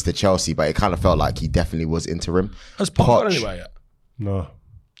 he's Mr. Chelsea, but it kind of felt like he definitely was interim. Has Potter gone anywhere yet? No.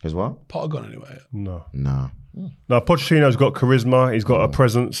 As well? Potter gone anywhere yet? No. No, Pochettino's got charisma. He's got a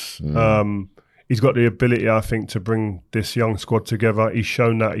presence. He's got the ability, I think, to bring this young squad together. He's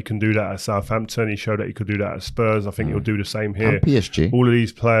shown that he can do that at Southampton. He showed that he could do that at Spurs. I think he'll do the same here. And PSG. All of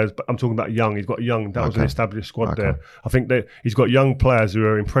these players, but I'm talking about young. He's got a young, that was an established squad there. I think that he's got young players who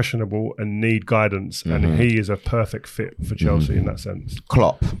are impressionable and need guidance, and he is a perfect fit for Chelsea in that sense.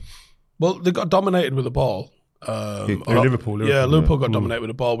 Klopp. Well, they got dominated with the ball. Liverpool. Yeah, Liverpool got dominated with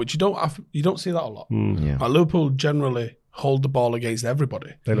the ball, which you don't see that a lot. Liverpool generally hold the ball against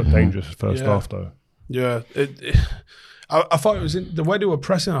everybody. They look dangerous first half though. Yeah, I thought it was the way they were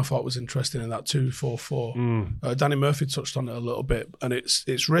pressing. I thought was interesting in that 2-4-4. Danny Murphy touched on it a little bit, and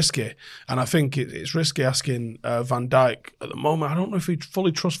it's risky. And I think it's risky asking Van Dijk at the moment. I don't know if we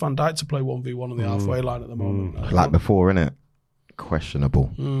fully trust Van Dijk to play 1v1 on the halfway line at the moment. Like before, innit?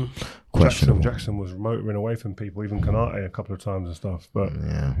 Questionable. Questionable. Jackson was motoring away from people, even Kanate a couple of times and stuff. But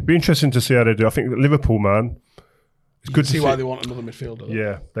it'd be interesting to see how they do. I think that Liverpool, man, it's good to see why they want another midfielder.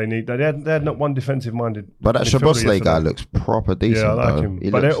 Yeah, they had not one defensive-minded. But that Szoboszlai guy looks proper decent. Yeah, I like him.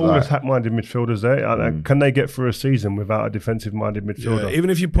 But they're all like attack-minded midfielders there. Can they get through a season without a defensive-minded midfielder? Yeah, even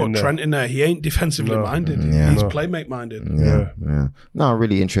if you put Trent in there, he ain't defensively minded. He's playmate-minded. Yeah. No,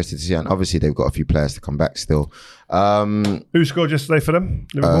 really interested to see. And obviously, they've got a few players to come back still. Who scored yesterday for them?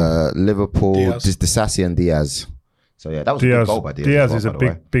 Liverpool, Disasi and Diaz. So yeah, that was a big goal by Diaz. Diaz is a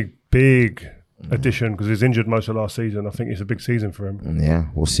big addition because he's injured most of last season. I think it's a big season for him. Yeah,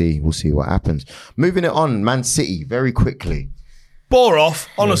 we'll see what happens. Moving it on, Man City, very quickly. Bore off,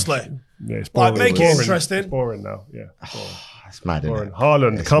 honestly. Yeah, it's boring. Make it interesting. It's boring now. Yeah. That's mad, isn't it?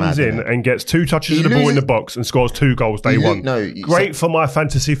 Haaland comes in and gets 2 touches of the ball in the box and scores 2 goals day one. Great for my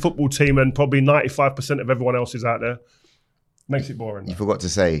fantasy football team and probably 95% of everyone else's out there. Makes it boring. You forgot to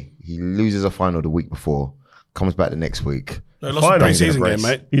say, he loses a final the week before, comes back the next week. No, he lost a pre-season game,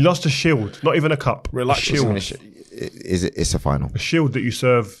 mate. He lost a shield, not even a cup. Relax. It's a final. A shield that you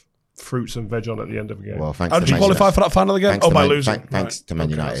serve fruits and veg on at the end of the game. Well, how did you qualify for that final again? By losing. Thanks to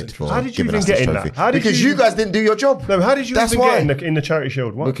Man United for how did you giving even us get this in trophy. that? Because you guys didn't do your job. No, how did you even get in the charity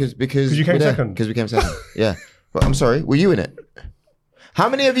shield? What? Because you came second. Because we came second. Yeah, but I'm sorry. Were you in it? How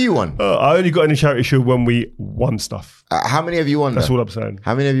many have you won? I only got in the charity shield when we won stuff. How many have you won? That's all I'm saying.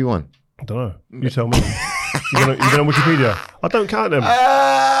 How many have you won? I don't know. You tell me. You been on Wikipedia? I don't count them.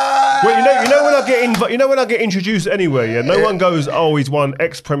 Well, you know when I get introduced anywhere, yeah. No one goes, oh, he's won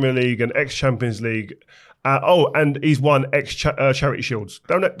X Premier League and X Champions League. And he's won X charity shields.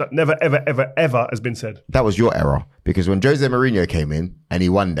 That never, ever has been said. That was your error because when Jose Mourinho came in and he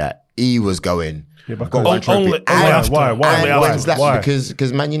won that, he was going. Yeah, got one trophy. Why?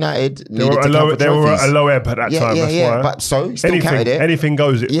 Because Man United they were at a low ebb at that time. That's why. But still counted it. Anything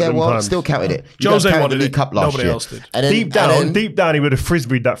goes. Still counted it. Jose won the League Cup last year. Nobody else did. And then, deep down, he would have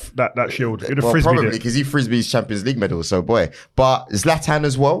frisbeed that shield. Probably because he frisbees Champions League medals. So boy, but Zlatan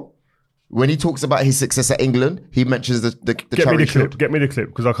as well. When he talks about his success at England, he mentions the charity shield. Get me the clip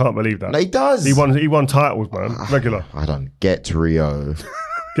because I can't believe that. No, he does. He won titles, man. Regular. I don't get Rio.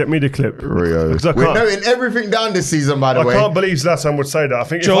 Get me the clip. Rio. We're noting everything down this season, by the way. I can't believe Zlatan would say that. I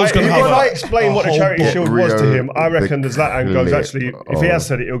think if I explain what the charity shield was to him, I reckon that Zlatan goes, actually, if he has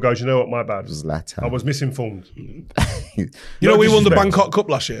said it, he'll go, you know what, my bad. Zlatan. I was misinformed. We won the Bangkok Cup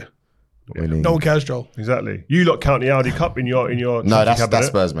last year. No one cares, Joel. Exactly. You lot count the Audi Cup in your No, that's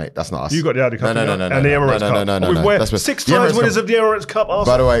Spurs, mate. That's not us. You got the Audi Cup and the Emirates Cup. No. 6 times winners of the Emirates Cup.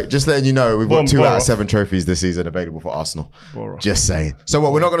 By the way, just letting you know, we've got 2 out of 7 trophies this season available for Arsenal. Just saying. So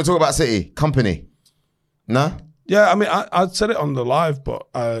what, we're not going to talk about City? Company? No? Yeah, I mean, I said it on the live, but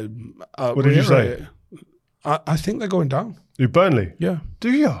what did you say? I think they're going down. You Burnley? Yeah.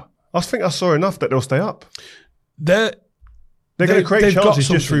 Do you? I think I saw enough that they'll stay up. They're going to create chances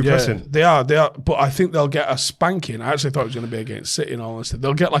just through pressing. They are. But I think they'll get a spanking. I actually thought it was going to be against City, in all honesty.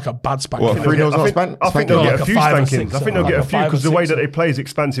 They'll get like a bad spanking. What, 3-0's not spanking? I think they'll get a few spankings. I think they'll get a few because the way that they play is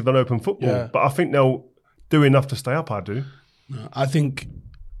expansive and open football. Yeah. But I think they'll do enough to stay up, I do. No, I think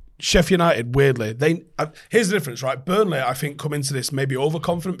Sheffield United, weirdly, here's the difference, right? Burnley, I think, come into this maybe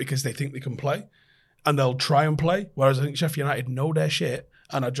overconfident because they think they can play and they'll try and play. Whereas I think Sheffield United know their shit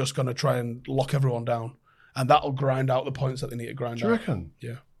and are just going to try and lock everyone down. And that'll grind out the points that they need to grind out. Do you reckon?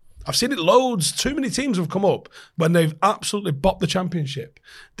 Yeah. I've seen it loads. Too many teams have come up when they've absolutely bopped the championship.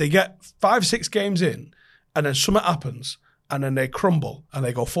 They get 5-6 games in and then something happens and then they crumble and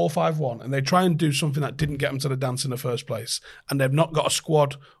they go 4-5-1 and they try and do something that didn't get them to the dance in the first place. And they've not got a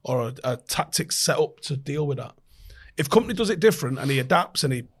squad or a tactics set up to deal with that. If Company does it different and he adapts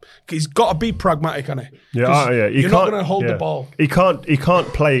and he's got to be pragmatic, hasn't he? Yeah, you're not going to hold the ball. He can't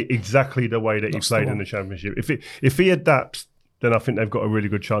play exactly the way that he played in the Championship. If he adapts, then I think they've got a really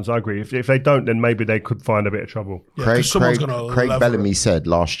good chance. I agree. If they don't, then maybe they could find a bit of trouble. Yeah, Craig Bellamy said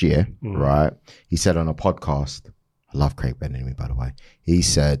last year, right? He said on a podcast, I love Craig Bellamy, by the way. He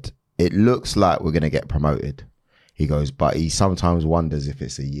said, it looks like we're going to get promoted. He goes, but he sometimes wonders if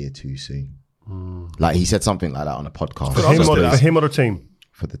it's a year too soon. Like he said something like that on a podcast. For him or the team?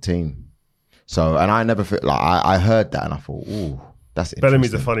 For the team. So, and I never feel like I heard that and I thought, ooh, that's interesting.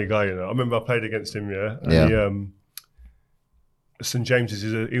 Bellamy's a funny guy, you know. I remember I played against him, and he, St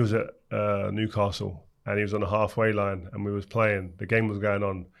James's, he was at Newcastle and he was on the halfway line and we was playing. The game was going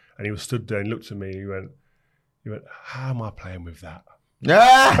on and he was stood there and looked at me and he went, how am I playing with that?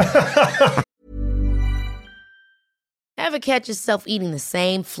 Ever catch yourself eating the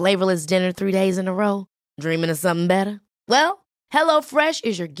same flavorless dinner 3 days in a row? Dreaming of something better? Well, HelloFresh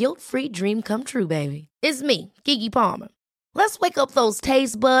is your guilt-free dream come true, baby. It's me, Keke Palmer. Let's wake up those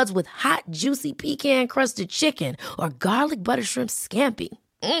taste buds with hot, juicy pecan-crusted chicken or garlic butter shrimp scampi.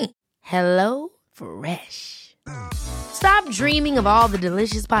 Hello Fresh. Stop dreaming of all the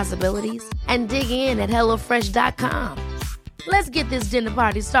delicious possibilities and dig in at HelloFresh.com. Let's get this dinner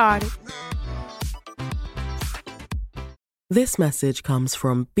party started. This message comes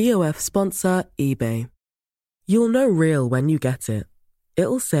from BOF sponsor eBay. You'll know real when you get it.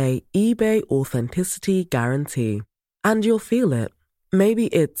 It'll say eBay Authenticity Guarantee. And you'll feel it. Maybe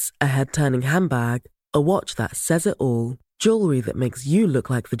it's a head-turning handbag, a watch that says it all, jewelry that makes you look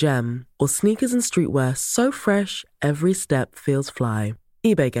like the gem, or sneakers and streetwear so fresh every step feels fly.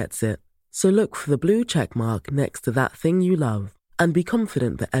 eBay gets it. So look for the blue check mark next to that thing you love. And be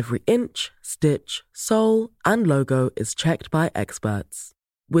confident that every inch, stitch, sole, and logo is checked by experts.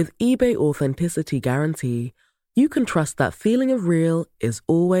 With eBay Authenticity Guarantee, you can trust that feeling of real is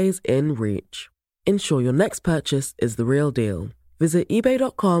always in reach. Ensure your next purchase is the real deal. Visit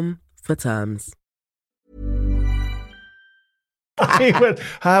eBay.com for terms. He went,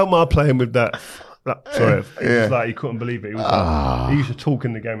 how am I playing with that? Sorry, it was like he couldn't believe it. He was like, he used to talk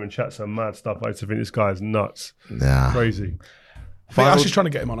in the game and chat some mad stuff. I used to think this guy is nuts. Nah. Crazy. I think Ash is trying to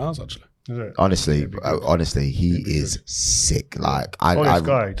get him on ours, actually. Is it? Honestly, he is sick. Like, this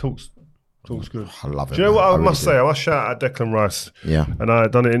guy talks good. I love him. Do you know what I must say? I must shout out Declan Rice. Yeah. And I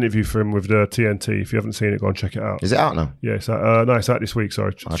done an interview for him with the TNT. If you haven't seen it, go and check it out. Is it out now? Yeah, it's out, it's out this week.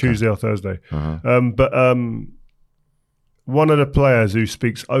 Sorry, Tuesday or Thursday. But one of the players who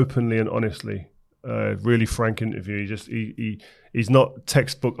speaks openly and honestly, really frank interview. He's not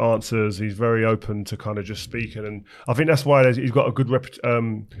textbook answers. He's very open to kind of just speaking, and I think that's why he's got a good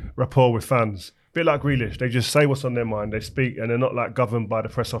rapport with fans. A bit like Grealish, they just say what's on their mind. They speak, and they're not like governed by the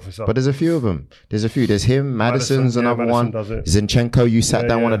press officer. But there's a few of them. There's him. Madison's another one. Zinchenko, you sat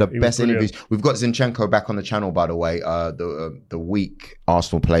down, one of the best interviews. We've got Zinchenko back on the channel, by the way. The week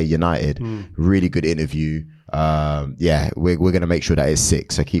Arsenal play United, really good interview. We're going to make sure that it's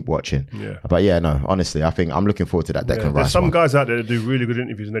sick, so keep watching. But honestly, I think I'm looking forward to that Declan Rice. There's some guys out there that do really good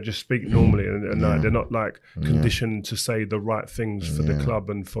interviews and they just speak normally and they're not like conditioned to say the right things for the club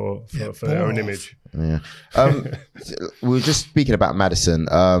and for their own image. We were just speaking about Madison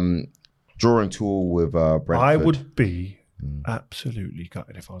drawing tour with Brentford. I would be absolutely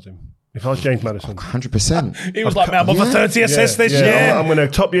gutted if I was him. If I was James Madison, 100%. He was like, man, I'm for 30 assists this year. I'm going to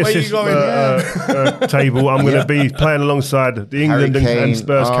top the assist table. I'm going to be playing alongside the England and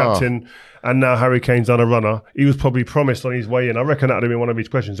Spurs captain, and now Harry Kane's on a runner. He was probably promised on his way in. I reckon that would have been one of his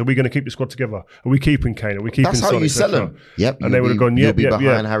questions. Are we going to keep the squad together? Are we keeping Kane? Are we keeping Son? That's how you sell him. Yep. And they would have gone, yep,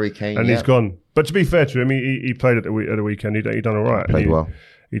 behind Harry Kane. And he's gone. But to be fair to him, he played at the weekend. He done all right. Played well.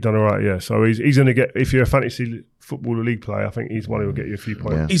 He done all right, yeah. So he's going to get, if you're a fantasy football league player, I think he's one who will get you a few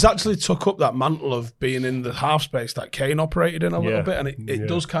points. Yeah. He's actually took up that mantle of being in the half space that Kane operated in a little bit, and it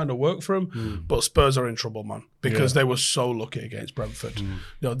does kind of work for him. But Spurs are in trouble, man, because they were so lucky against Brentford. You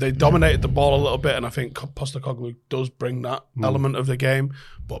know, they dominated the ball a little bit, and I think Postecoglou does bring that element of the game.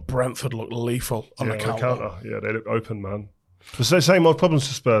 But Brentford looked lethal on the counter. Yeah, they look open, man. It's the same old problems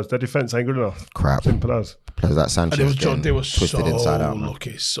for Spurs. Their defence ain't good enough. Crap. Simple as. Plus that Sanchez they were twisted so inside out.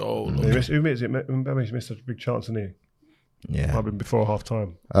 lucky, so lucky. Who missed it? Mbembe's missed a big chance, didn't he? Yeah. Might have been before half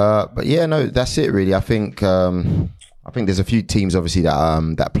time. But yeah, no, that's it really. I think there's a few teams obviously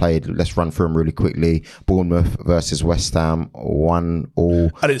that played. Let's run through them really quickly. Bournemouth versus West Ham,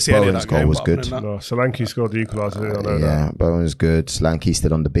 1-1. I didn't see any of that goal game, was good. No, Solanke scored the equaliser. Yeah, Bowen was good. Solanke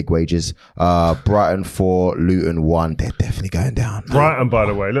still on the big wages. Brighton 4, Luton 1. They're definitely going down. Brighton, by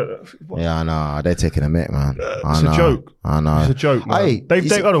the way, look. Yeah, I know. They're taking a mick, man. It's a joke. I know. It's a joke, man. Hey,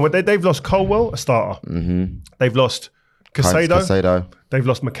 they've lost Colwell, a starter. Mm-hmm. They've lost Caicedo. They've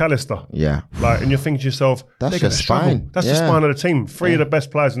lost McAllister. Yeah. And you're thinking to yourself, that's just spine. That's the spine of the team. 3 of the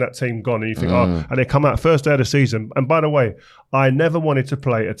best players in that team gone. And you think, and they come out first day of the season. And by the way, I never wanted to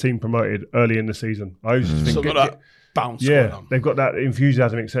play a team promoted early in the season. I used to think, Still got that bounce going on. They've got that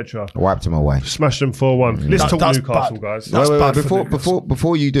enthusiasm, etc. Wiped them away. Smashed them 4-1. Let's talk Newcastle, guys. Wait,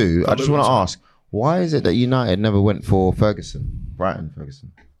 before you do, I just want to ask, why is it that United never went for Brighton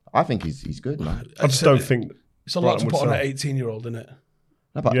Ferguson? I think he's good, man. I just don't think it's a lot to put on an 18-year-old, isn't it?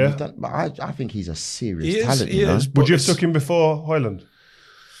 No, but I think he's a serious talent. He is. Would you have took him before Højlund?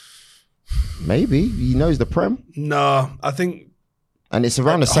 Maybe. He knows the Prem. No, I think... And it's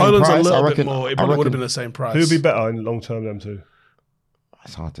around the same Højlund's price. a little bit more. It probably would have been the same price. Who would be better in long term, them two?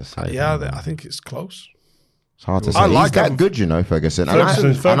 It's hard to say. I think it's close. It's hard to say. He's that good, Ferguson.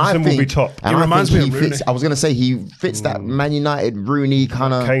 Ferguson will be top. And he reminds me of Rooney. I was going to say he fits that Man United Rooney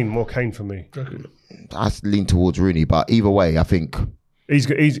kind of... More Kane for me. I lean towards Rooney, but either way, I think... He's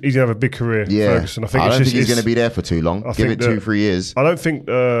going to have a big career, Ferguson. I don't think he's going to be there for too long. Give it 2-3 years. I don't think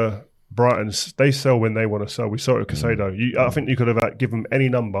Brighton, they sell when they want to sell. We saw it with Caicedo. I think you could have given them any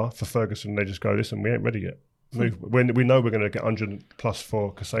number for Ferguson. They just go, listen, we ain't ready yet. When we know we're going to get 100 plus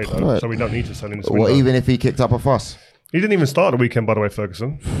for Caicedo, so we don't need to sell in this window. Well, even if he kicked up a fuss. He didn't even start the weekend, by the way,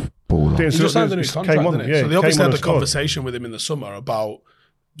 Ferguson. Baller. He just signed a new contract, didn't he? So they obviously had a conversation with him in the summer about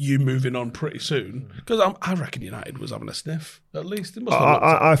you moving on pretty soon. Because I reckon United was having a sniff, at least.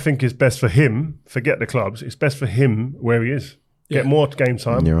 I think it's best for him, forget the clubs, it's best for him where he is. Get more game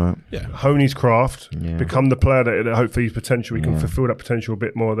time. You're right. Yeah. Hone his craft. Yeah. Become the player that hopefully his potential. He can fulfill that potential a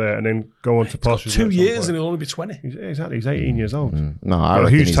bit more there, and then go on to pastures. 2 years, and he'll only be 20. Exactly. He's 18 years old. No, I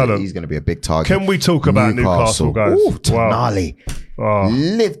reckon huge talent. He's going to be a big target. Can we talk about Newcastle guys? Ooh, Tonali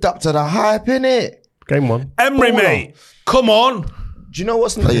lived up to the hype, innit? Game 1. Emery, mate, come on. Do you know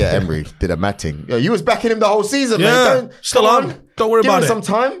what's... Emery did a mad thing. You was backing him the whole season, mate. Still on. Don't worry about it. Give him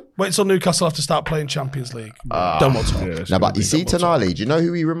some time. Wait till Newcastle have to start playing Champions League. Don't want to. No, but you see Tonali, do you know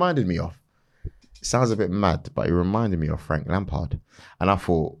who he reminded me of? It sounds a bit mad, but he reminded me of Frank Lampard. And I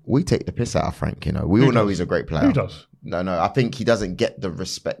thought, we take the piss out of Frank, We all know he's a great player. Who does? No, I think he doesn't get the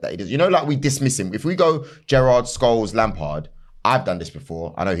respect that he does. Like we dismiss him. If we go Gerrard, Scholes, Lampard, I've done this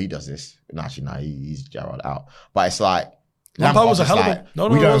before. I know he does this. No, actually, no, he's Gerrard out. But it's like, Lampard was a hell of a... No,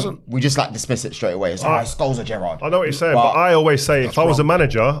 it wasn't. We just dismiss it straight away. It's like, Scholes or Gerrard. I know what you're saying, but I always say if I was a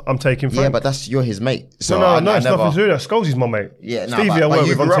manager, I'm taking Frank. Yeah, but you're his mate. So no, it's nothing to do with that. Scholes is my mate. Yeah, no, Stevie, I work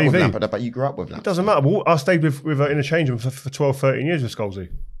with on TV. But you grew up with Lampard. It doesn't matter. I stayed with interchangeable for 12, 13 years with Scholesy.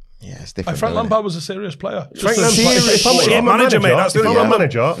 Yeah, it's different. Frank Lampard was a serious player. If I'm a manager, mate, that's the thing. If I'm a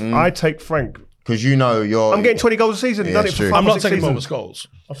manager, I take Frank. Because you're... I'm getting 20 goals a season. Yeah, done it for 5 I'm not 6 taking seasons. him over Scholes.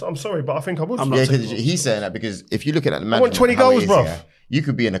 I'm sorry, but I think I would. He's saying that because if you look at the management... I want 20 goals, bro. You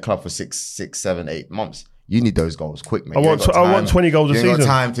could be in a club for 6, 7, 8 months. You need those goals quick, mate. I want 20 goals a season. You ain't got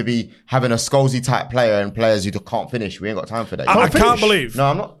time to be having a Scholesy type player and players who can't finish. We ain't got time for that. I can't believe. No,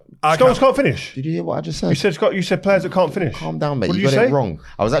 I'm not. Scholes can't finish. Did you hear what I just said? You said players that can't finish. Calm down, mate. You got it wrong.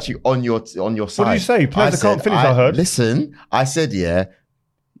 I was actually on your side. What did you say? Players that can't finish, I heard. Listen, I said,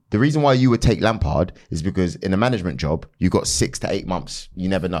 the reason why you would take Lampard is because in a management job, you got 6 to 8 months. You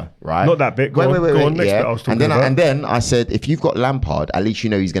never know, right? Not that bit. Go on. Next bit I was talking about. And then I said, if you've got Lampard, at least you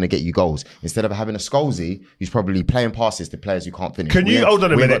know he's going to get you goals. Instead of having a Scholesy, who's probably playing passes to players who can't finish. Can you hold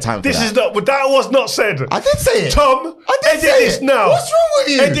on a minute? That was not said. I did say it. Tom, I did edit this now. What's wrong with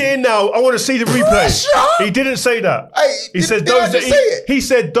you? Edit it now. I want to see the replay. He didn't say that. He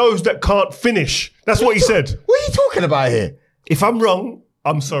said those that can't finish. That's what he said. What are you talking about here? If I'm wrong,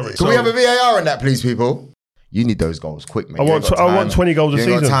 I'm sorry. Can we have a VAR on that, please, people? You need those goals quick, mate. I want 20 goals a season.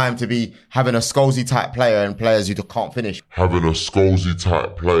 You ain't got time to be having a Scholesy type player and players who can't finish. He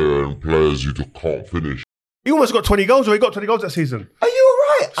almost got 20 goals, or he got 20 goals that season. Are you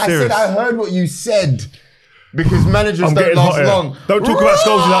alright? Serious. I heard what you said. Because managers don't last long. Don't talk about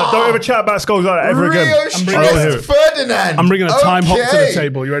Scholesy like that. Don't ever chat about Scholesy like that ever again. Ferdinand. I'm bringing a time hop to the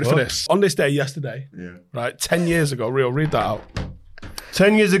table. You ready for this? On this day yesterday, right, 10 years ago, Rio, read that out.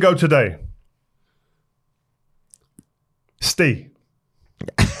 10 years ago today. Steve.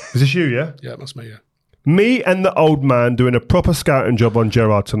 Is this you, yeah? Yeah, that's me, yeah. Me and the old man doing a proper scouting job on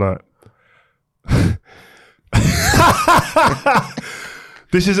Gerrard tonight.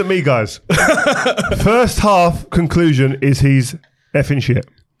 This isn't me, guys. First half conclusion is he's effing shit.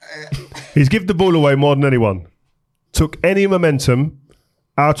 He's given the ball away more than anyone. Took any momentum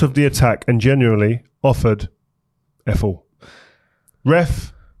out of the attack and genuinely offered F all.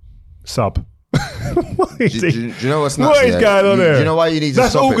 Ref, sub. Do you know what's nuts? What is going on here? Do you know why you need to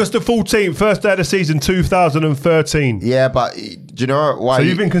That's stop August the 14th, first day of the season, 2013. Yeah, but do you know why? So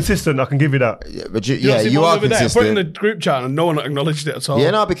you've been consistent, I can give you that. Yeah, but you are consistent. I put it in the group chat and no one acknowledged it at all.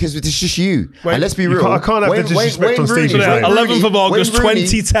 Yeah, no, because it's just you. And let's be real. I can't have the disrespect on Stevie's name. 11th of August,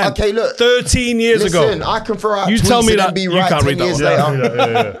 2010. Okay, look. 13 years ago. Listen, I can throw out you tweets tell me and that then be you right can't 10 read that years one.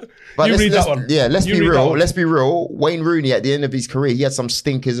 later. But you read that one. Yeah, let's You be read that real. one. Let's be real. Wayne Rooney, at the end of his career, he had some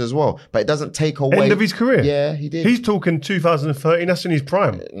stinkers as well. But it doesn't take away. End of his career? Yeah, he did. He's talking 2013, that's in his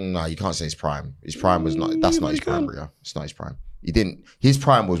prime. No, you can't say his prime. His prime was not. That's not his prime, Rio. It's not his prime. He didn't. His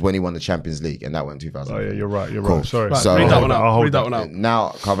prime was when he won the Champions League, and that went in 2000. Oh yeah, you're right. You're Cool. right. Sorry. Right, So- read that one I'll out. hold Read that that. one out. Now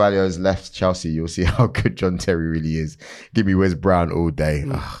Carvalho's left Chelsea. You'll see how good John Terry really is. Give me Wes Brown all day.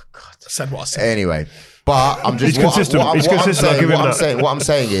 Oh God. I said what I said. Anyway, but I'm just He's consistent. He's consistent. I'll give him that. What I'm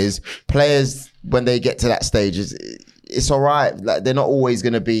saying is, players when they get to that stage, it's all right. Like they're not always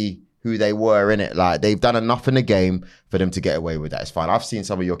going to be who they were in it. Like they've done enough in the game for them to get away with that. It's fine. I've seen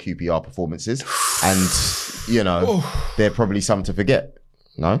some of your QPR performances, and you know they're probably some to forget.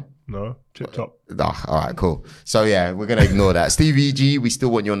 No. No, tip top. All right, cool. So yeah, we're gonna ignore that. Stevie G, we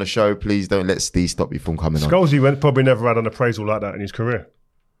still want you on the show. Please don't let Steve stop you from coming on. Scholesy probably never had an appraisal like that in his career.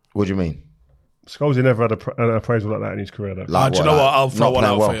 What do you mean? Scholesy never had an appraisal like that in his career, though. Like Do you know what? I'll throw one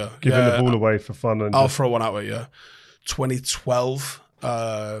out for you. Giving the ball away for fun. And I'll throw one out at you. 2012,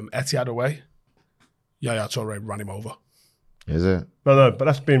 Etihad away. Yaya Toure ran him over. Is it? No, but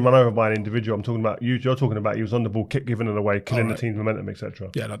that's being run over by an individual. I'm talking about you. You're talking about he was on the ball, kept giving it away, killing the team's momentum, etc.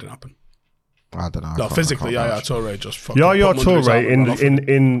 Yeah, that didn't happen. I don't know. No, physically, Yaya Toure just fucking. Yaya put him under his arm Toure and ran off him.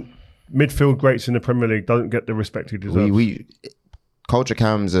 in midfield greats in the Premier League doesn't get the respect he deserves. Culture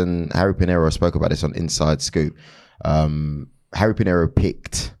Cams and Harry Pinero spoke about this on Inside Scoop. Harry Pinero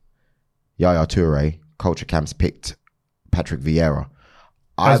picked Yaya Toure. Culture Cams picked Patrick Vieira.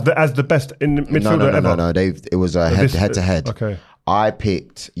 As the best in the midfielder ever. No. It was a head to head. Okay. I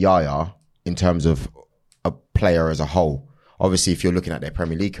picked Yaya in terms of a player as a whole. Obviously, if you're looking at their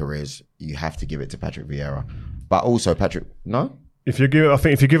Premier League careers, you have to give it to Patrick Vieira. But also no. If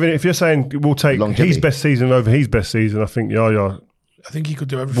you're saying we'll take Longevity. his best season over his best season, I think Yaya. I think he could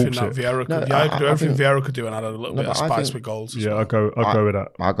do everything that Vieira could. Yaya could do everything Vieira could do, and add a little bit of spice with goals. Yeah, I'll go with that.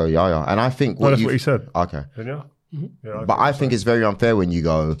 I'll go Yaya, and I think that's what he said. Okay, Yeah. Yeah, but I think it's very unfair when you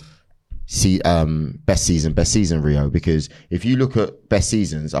go best season Rio, because if you look at best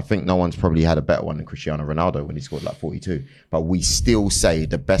seasons, I think no one's probably had a better one than Cristiano Ronaldo when he scored like 42. But we still say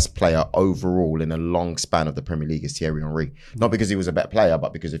the best player overall in a long span of the Premier League is Thierry Henry. Not because he was a better player,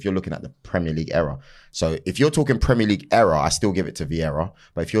 but because if you're looking at the Premier League era. So if you're talking Premier League era, I still give it to Vieira.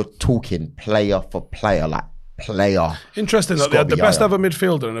 But if you're talking player for player, like player. Interesting that they had the best ever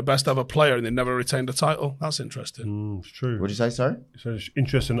midfielder and the best ever player and they never retained a title. That's interesting. It's true. What did you say, sorry? So it's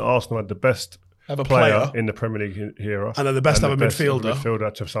interesting that Arsenal had the best Ever player in the Premier League era. And then the best ever midfielder.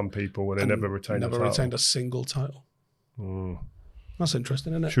 Midfielder to some people, and they never retained a single title. That's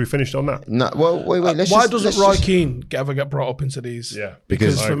interesting, isn't it? Should we finish on that? No, well, wait. Why doesn't Roy Keane ever get brought up into these? Yeah.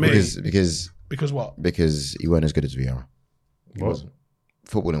 Because for me. Because what? Because he weren't as good as Vieira. He What? wasn't.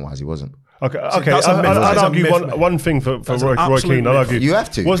 Footballing wise, he wasn't. Okay. that's a myth. I'd That's a argue myth, mate. one thing for That's Roy an absolute Keane. I'd myth. argue. You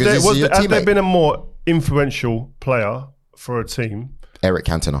have to. Has there teammate. been a more influential player for a team? Eric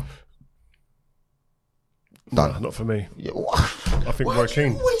Cantona. Done. Nah, not for me. Yeah, I think Roy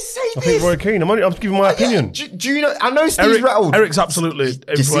Keane. I I think Roy Keane. I'm giving my opinion. Do you know? I know Steve's rattled. Eric's absolutely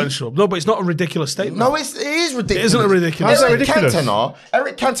influential. No, but it's not a ridiculous statement. No, it is ridiculous. It isn't a ridiculous statement.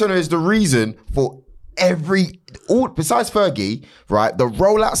 Eric Cantona is the reason for besides Fergie, right? The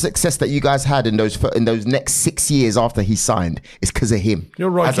rollout success that you guys had in those next 6 years after he signed is because of him.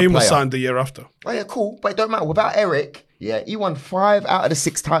 Roy as a Keane was player. signed the year after. Oh yeah, cool, but it don't matter. Without Eric, Yeah, he won 5 out of the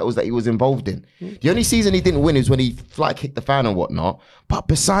 6 titles that he was involved in. The only season he didn't win is when he fly kicked the fan and whatnot. But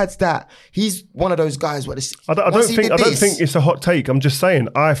besides that, he's one of those guys where I don't think it's a hot take. I'm just saying.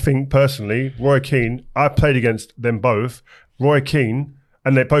 I think personally, Roy Keane. I played against them both. Roy Keane,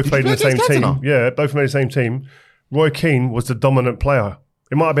 and they both played in the same team. Yeah, both made the same team. Roy Keane was the dominant player.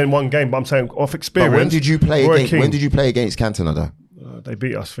 It might have been one game, but I'm saying off experience. But when did you play against? When did you play against Cantona though? They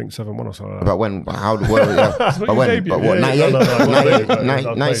beat us, I think, 7-1 or something. But when? How? But when? But what? 98?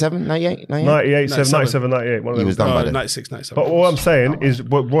 97? 98? 98, 97, 98. He was done by then. 96, 97. But all I'm saying is,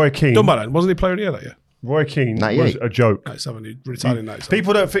 Roy Keane. Done by then. Wasn't he player of the year that year? Roy Keane was a joke. 97, he retired in 97.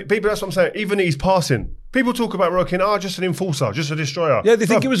 People don't think, that's what I'm saying. Even he's passing. People talk about Roy Keane, just an enforcer, just a destroyer. Yeah, they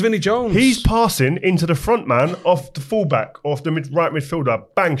think it was Vinnie Jones. He's passing into the front man off the fullback, off the right midfielder,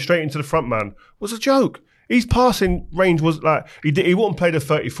 bang, straight into the front man. Was a joke. His passing range was like, he wouldn't play the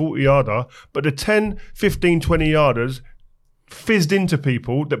 30, 40 yarder, but the 10, 15, 20 yarders fizzed into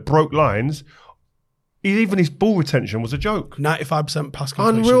people that broke lines. Even his ball retention was a joke. 95% pass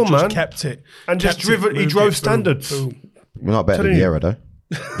completion. Unreal, just man. Kept it. And just driven. He drove standards. Boom. We're not better than Vieira, though.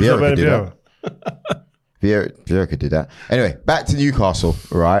 Vieira could do that. Vieira could do that. Anyway, back to Newcastle,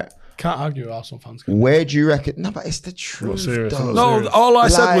 right? Can't argue with Arsenal fans. Where do you reckon? No, but it's the truth. No, all I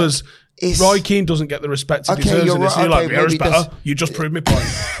said was Roy Keane doesn't get the respect he deserves in this. Like, Vieira's better. You just proved my point.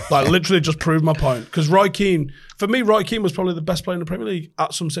 Like, literally just proved my point. Because Roy Keane, for me, Roy Keane was probably the best player in the Premier League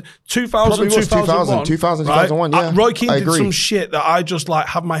at some 2000, 2001, yeah. Roy Keane did some shit that I just like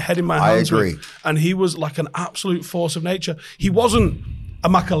have my head in my hands with. And he was like an absolute force of nature. He wasn't a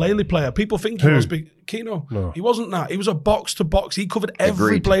Makalele player. People think he was Keno. No. He wasn't that. He was a box to box. He covered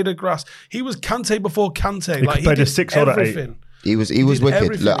every blade of grass. He was Kante before Kante. He played a 6 or 8. He was wicked.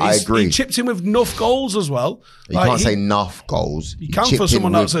 Everything. Look, I agree. He chipped in with enough goals as well. You can't say enough goals. You can for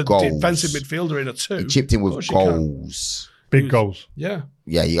someone that's a defensive midfielder in a 2. He chipped in with goals. Big goals. Yeah.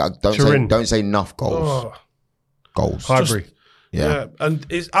 Yeah, don't say enough goals. Oh. Goals. Highbury. Yeah. And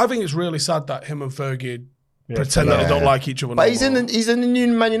I think it's really sad that him and Fergie pretend that they don't like each other. But he's in the new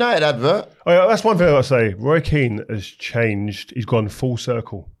Man United advert. Oh, yeah, that's one thing I'll say. Roy Keane has changed. He's gone full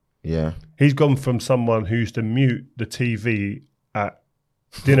circle. Yeah. He's gone from someone who used to mute the TV at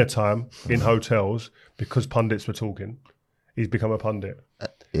dinner time in hotels because pundits were talking. He's become a pundit.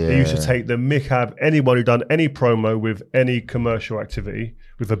 He used to take the mick out of anyone who done any promo with any commercial activity,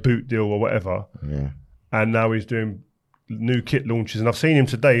 with a boot deal or whatever. Yeah. And now he's doing new kit launches, and I've seen him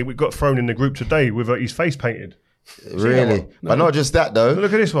today. We got thrown in the group today with his face painted. Really? But not just that though.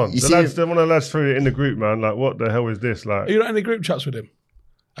 Look at this one. One of the lads threw it in the group, man. Like, what the hell is this? Like, are you not in any group chats with him?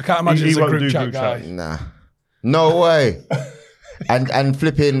 I can't imagine he's a group chat guy. Nah, no way. and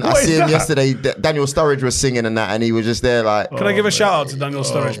flipping, I see him yesterday. Daniel Sturridge was singing and that, and he was just there like. Can I give a shout out to Daniel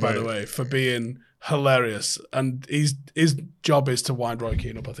Sturridge, by the way, for being hilarious, and his job is to wind Roy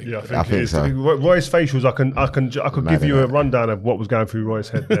Keane up. I think. Yeah, I think so. Roy's facials, I could give you a rundown of what was going through Roy's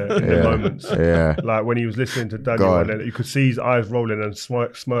head there in the moments. Yeah, like when he was listening to Daniel, and then you could see his eyes rolling and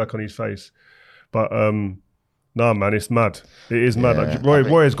smirk on his face. But no, man, it's mad. It is mad. Like,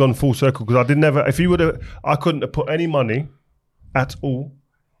 Roy has gone full circle because I couldn't have put any money at all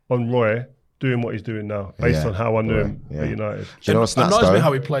on Roy doing what he's doing now, based on how I knew him at United. Do you know what's nuts, annoys me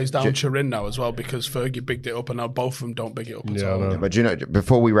how he plays down Turin now as well, because Fergie bigged it up and now both of them don't big it up at all. Yeah, but do you know,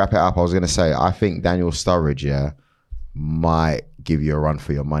 before we wrap it up, I was going to say, I think Daniel Sturridge, might give you a run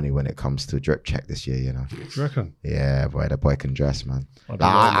for your money when it comes to drip check this year, you know. Do you reckon? Yeah, boy, the boy can dress, man.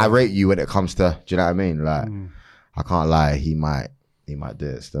 I rate you when it comes to, do you know what I mean? Like, I can't lie, he might do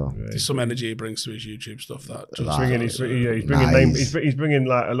it still. Yeah, there's some energy he brings to his YouTube stuff. He's bringing names. He's bringing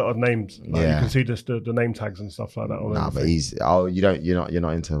like a lot of names. Like, you can see the name tags and stuff like that. But you're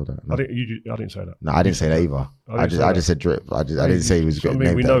not into that. No. I didn't say that. No, I didn't say that either. I just said drip. I didn't say he was good.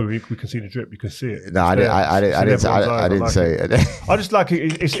 We know we can see the drip. You can see it. No, I didn't say it. I just like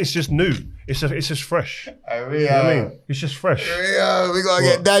it. It's just new. It's just fresh. You know what I mean? It's just fresh. We gotta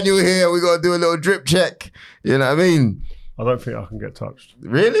get Daniel here. We gotta do a little drip check. You know what I mean? I don't think I can get touched.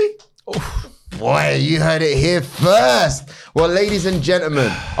 Really? Oh, boy, you heard it here first. Well, ladies and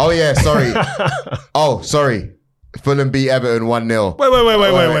gentlemen. Oh, yeah, sorry. Fulham beat Everton 1-0.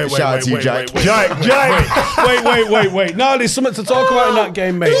 Wait. Shout out to you, Jack. Wait. No, there's something to talk about in that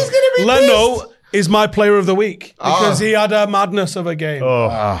game, mate. He's going to be Leno is my player of the week because he had a madness of a game.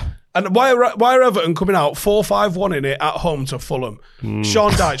 And why are Everton coming out 4-5-1 in it at home to Fulham?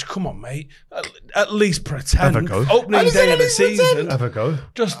 Sean Dyche, come on, mate. At least pretend. Opening day of the season.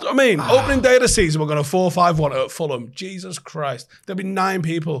 Opening day of the season, we're going to 4-5-1 at Fulham. Jesus Christ. There'll be 9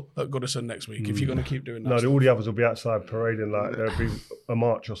 people at Goodison next week if you're going to keep doing that. No, all the others will be outside parading like there'll be a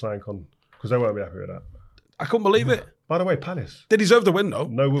march or something on, because they won't be happy with that. I couldn't believe it. By the way, Palace. They deserve the win, though.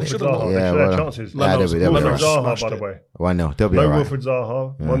 No Wilfred Zaha. Yeah, They should have chances. they'll be Zaha, by the way. 1-0. They'll be No all right. Wilfred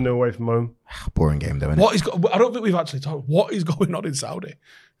Zaha. 1-0 away from home. Boring game, though, What is I don't think we've actually talked. What is going on in Saudi?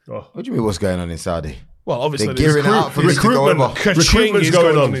 Oh. What do you mean what's going on in Saudi? Well, obviously, They're gearing out for this to go over. Recruitment's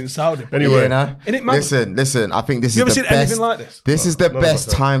going on in Saudi. Anyway, listen. I think this you is ever the seen best. anything like this? This is the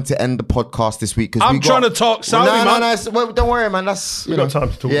best time to end the podcast this week because I'm trying to talk Saudi, man. Well, don't worry, man. That's we've got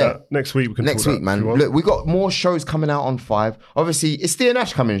time to talk that. Next week we can Next talk week, man. Look, we got more shows coming out on 5. Obviously, is Steer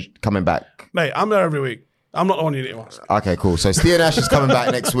Nash coming back? Mate, I'm there every week. I'm not the one you need to ask. Okay, cool. So Steer Nash is coming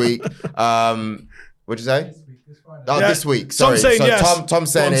back next week. What'd you say? This week. Sorry. Tom's saying so yes.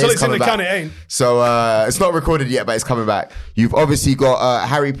 Tom's saying until it's it's in coming the back. can, it ain't. So it's not recorded yet, but it's coming back. You've obviously got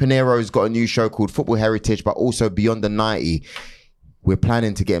Harry Pinero's got a new show called Football Heritage, but also Beyond the 90. We're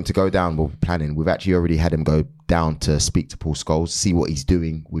planning to get him to go down. We've actually already had him go down to speak to Paul Scholes, see what he's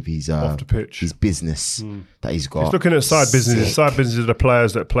doing with his off the pitch, his business that he's got. He's looking at side businesses. Side businesses of the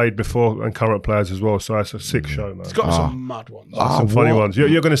players that played before and current players as well. So it's a sick show, man. It's got some mad ones. Some funny ones.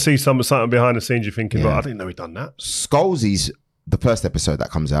 You're going to see something behind the scenes. You're thinking, I didn't know he'd done that. Scholes' the first episode that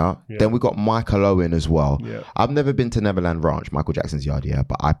comes out. Yeah. Then we got Michael Owen as well. Yeah. I've never been to Neverland Ranch, Michael Jackson's yard,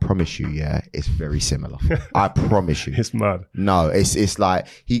 but I promise you, it's very similar. I promise you. It's mad. No, it's like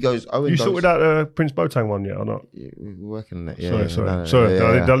he goes. Owen you sorted out Prince Boateng one yet or not? We're working on it. Sorry.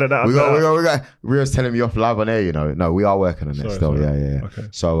 Did I let that? We got. Rio's telling me off live on air. No, we are working on it still. Yeah. Okay.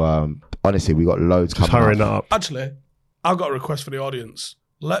 So honestly, we got loads coming. Hurrying that up. Actually, I've got a request for the audience.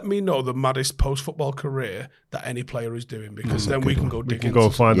 Let me know the maddest post-football career that any player is doing, because then we can go dig into. Go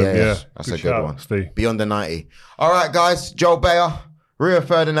find them. Yeah, that's a good one. Steve. Beyond the 90. All right, guys. Joel Bayer, Rio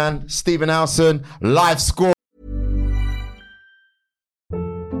Ferdinand, Stephen Howson, live score.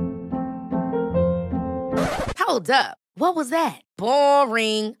 Hold up. What was that?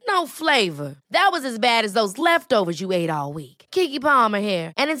 Boring. No flavor. That was as bad as those leftovers you ate all week. Keke Palmer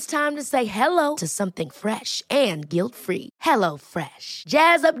here. And it's time to say hello to something fresh and guilt-free. Hello Fresh.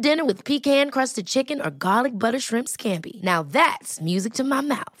 Jazz up dinner with pecan-crusted chicken or garlic butter shrimp scampi. Now that's music to my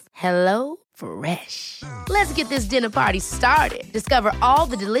mouth. Hello Fresh. Let's get this dinner party started. Discover all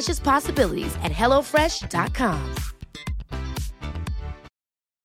the delicious possibilities at HelloFresh.com.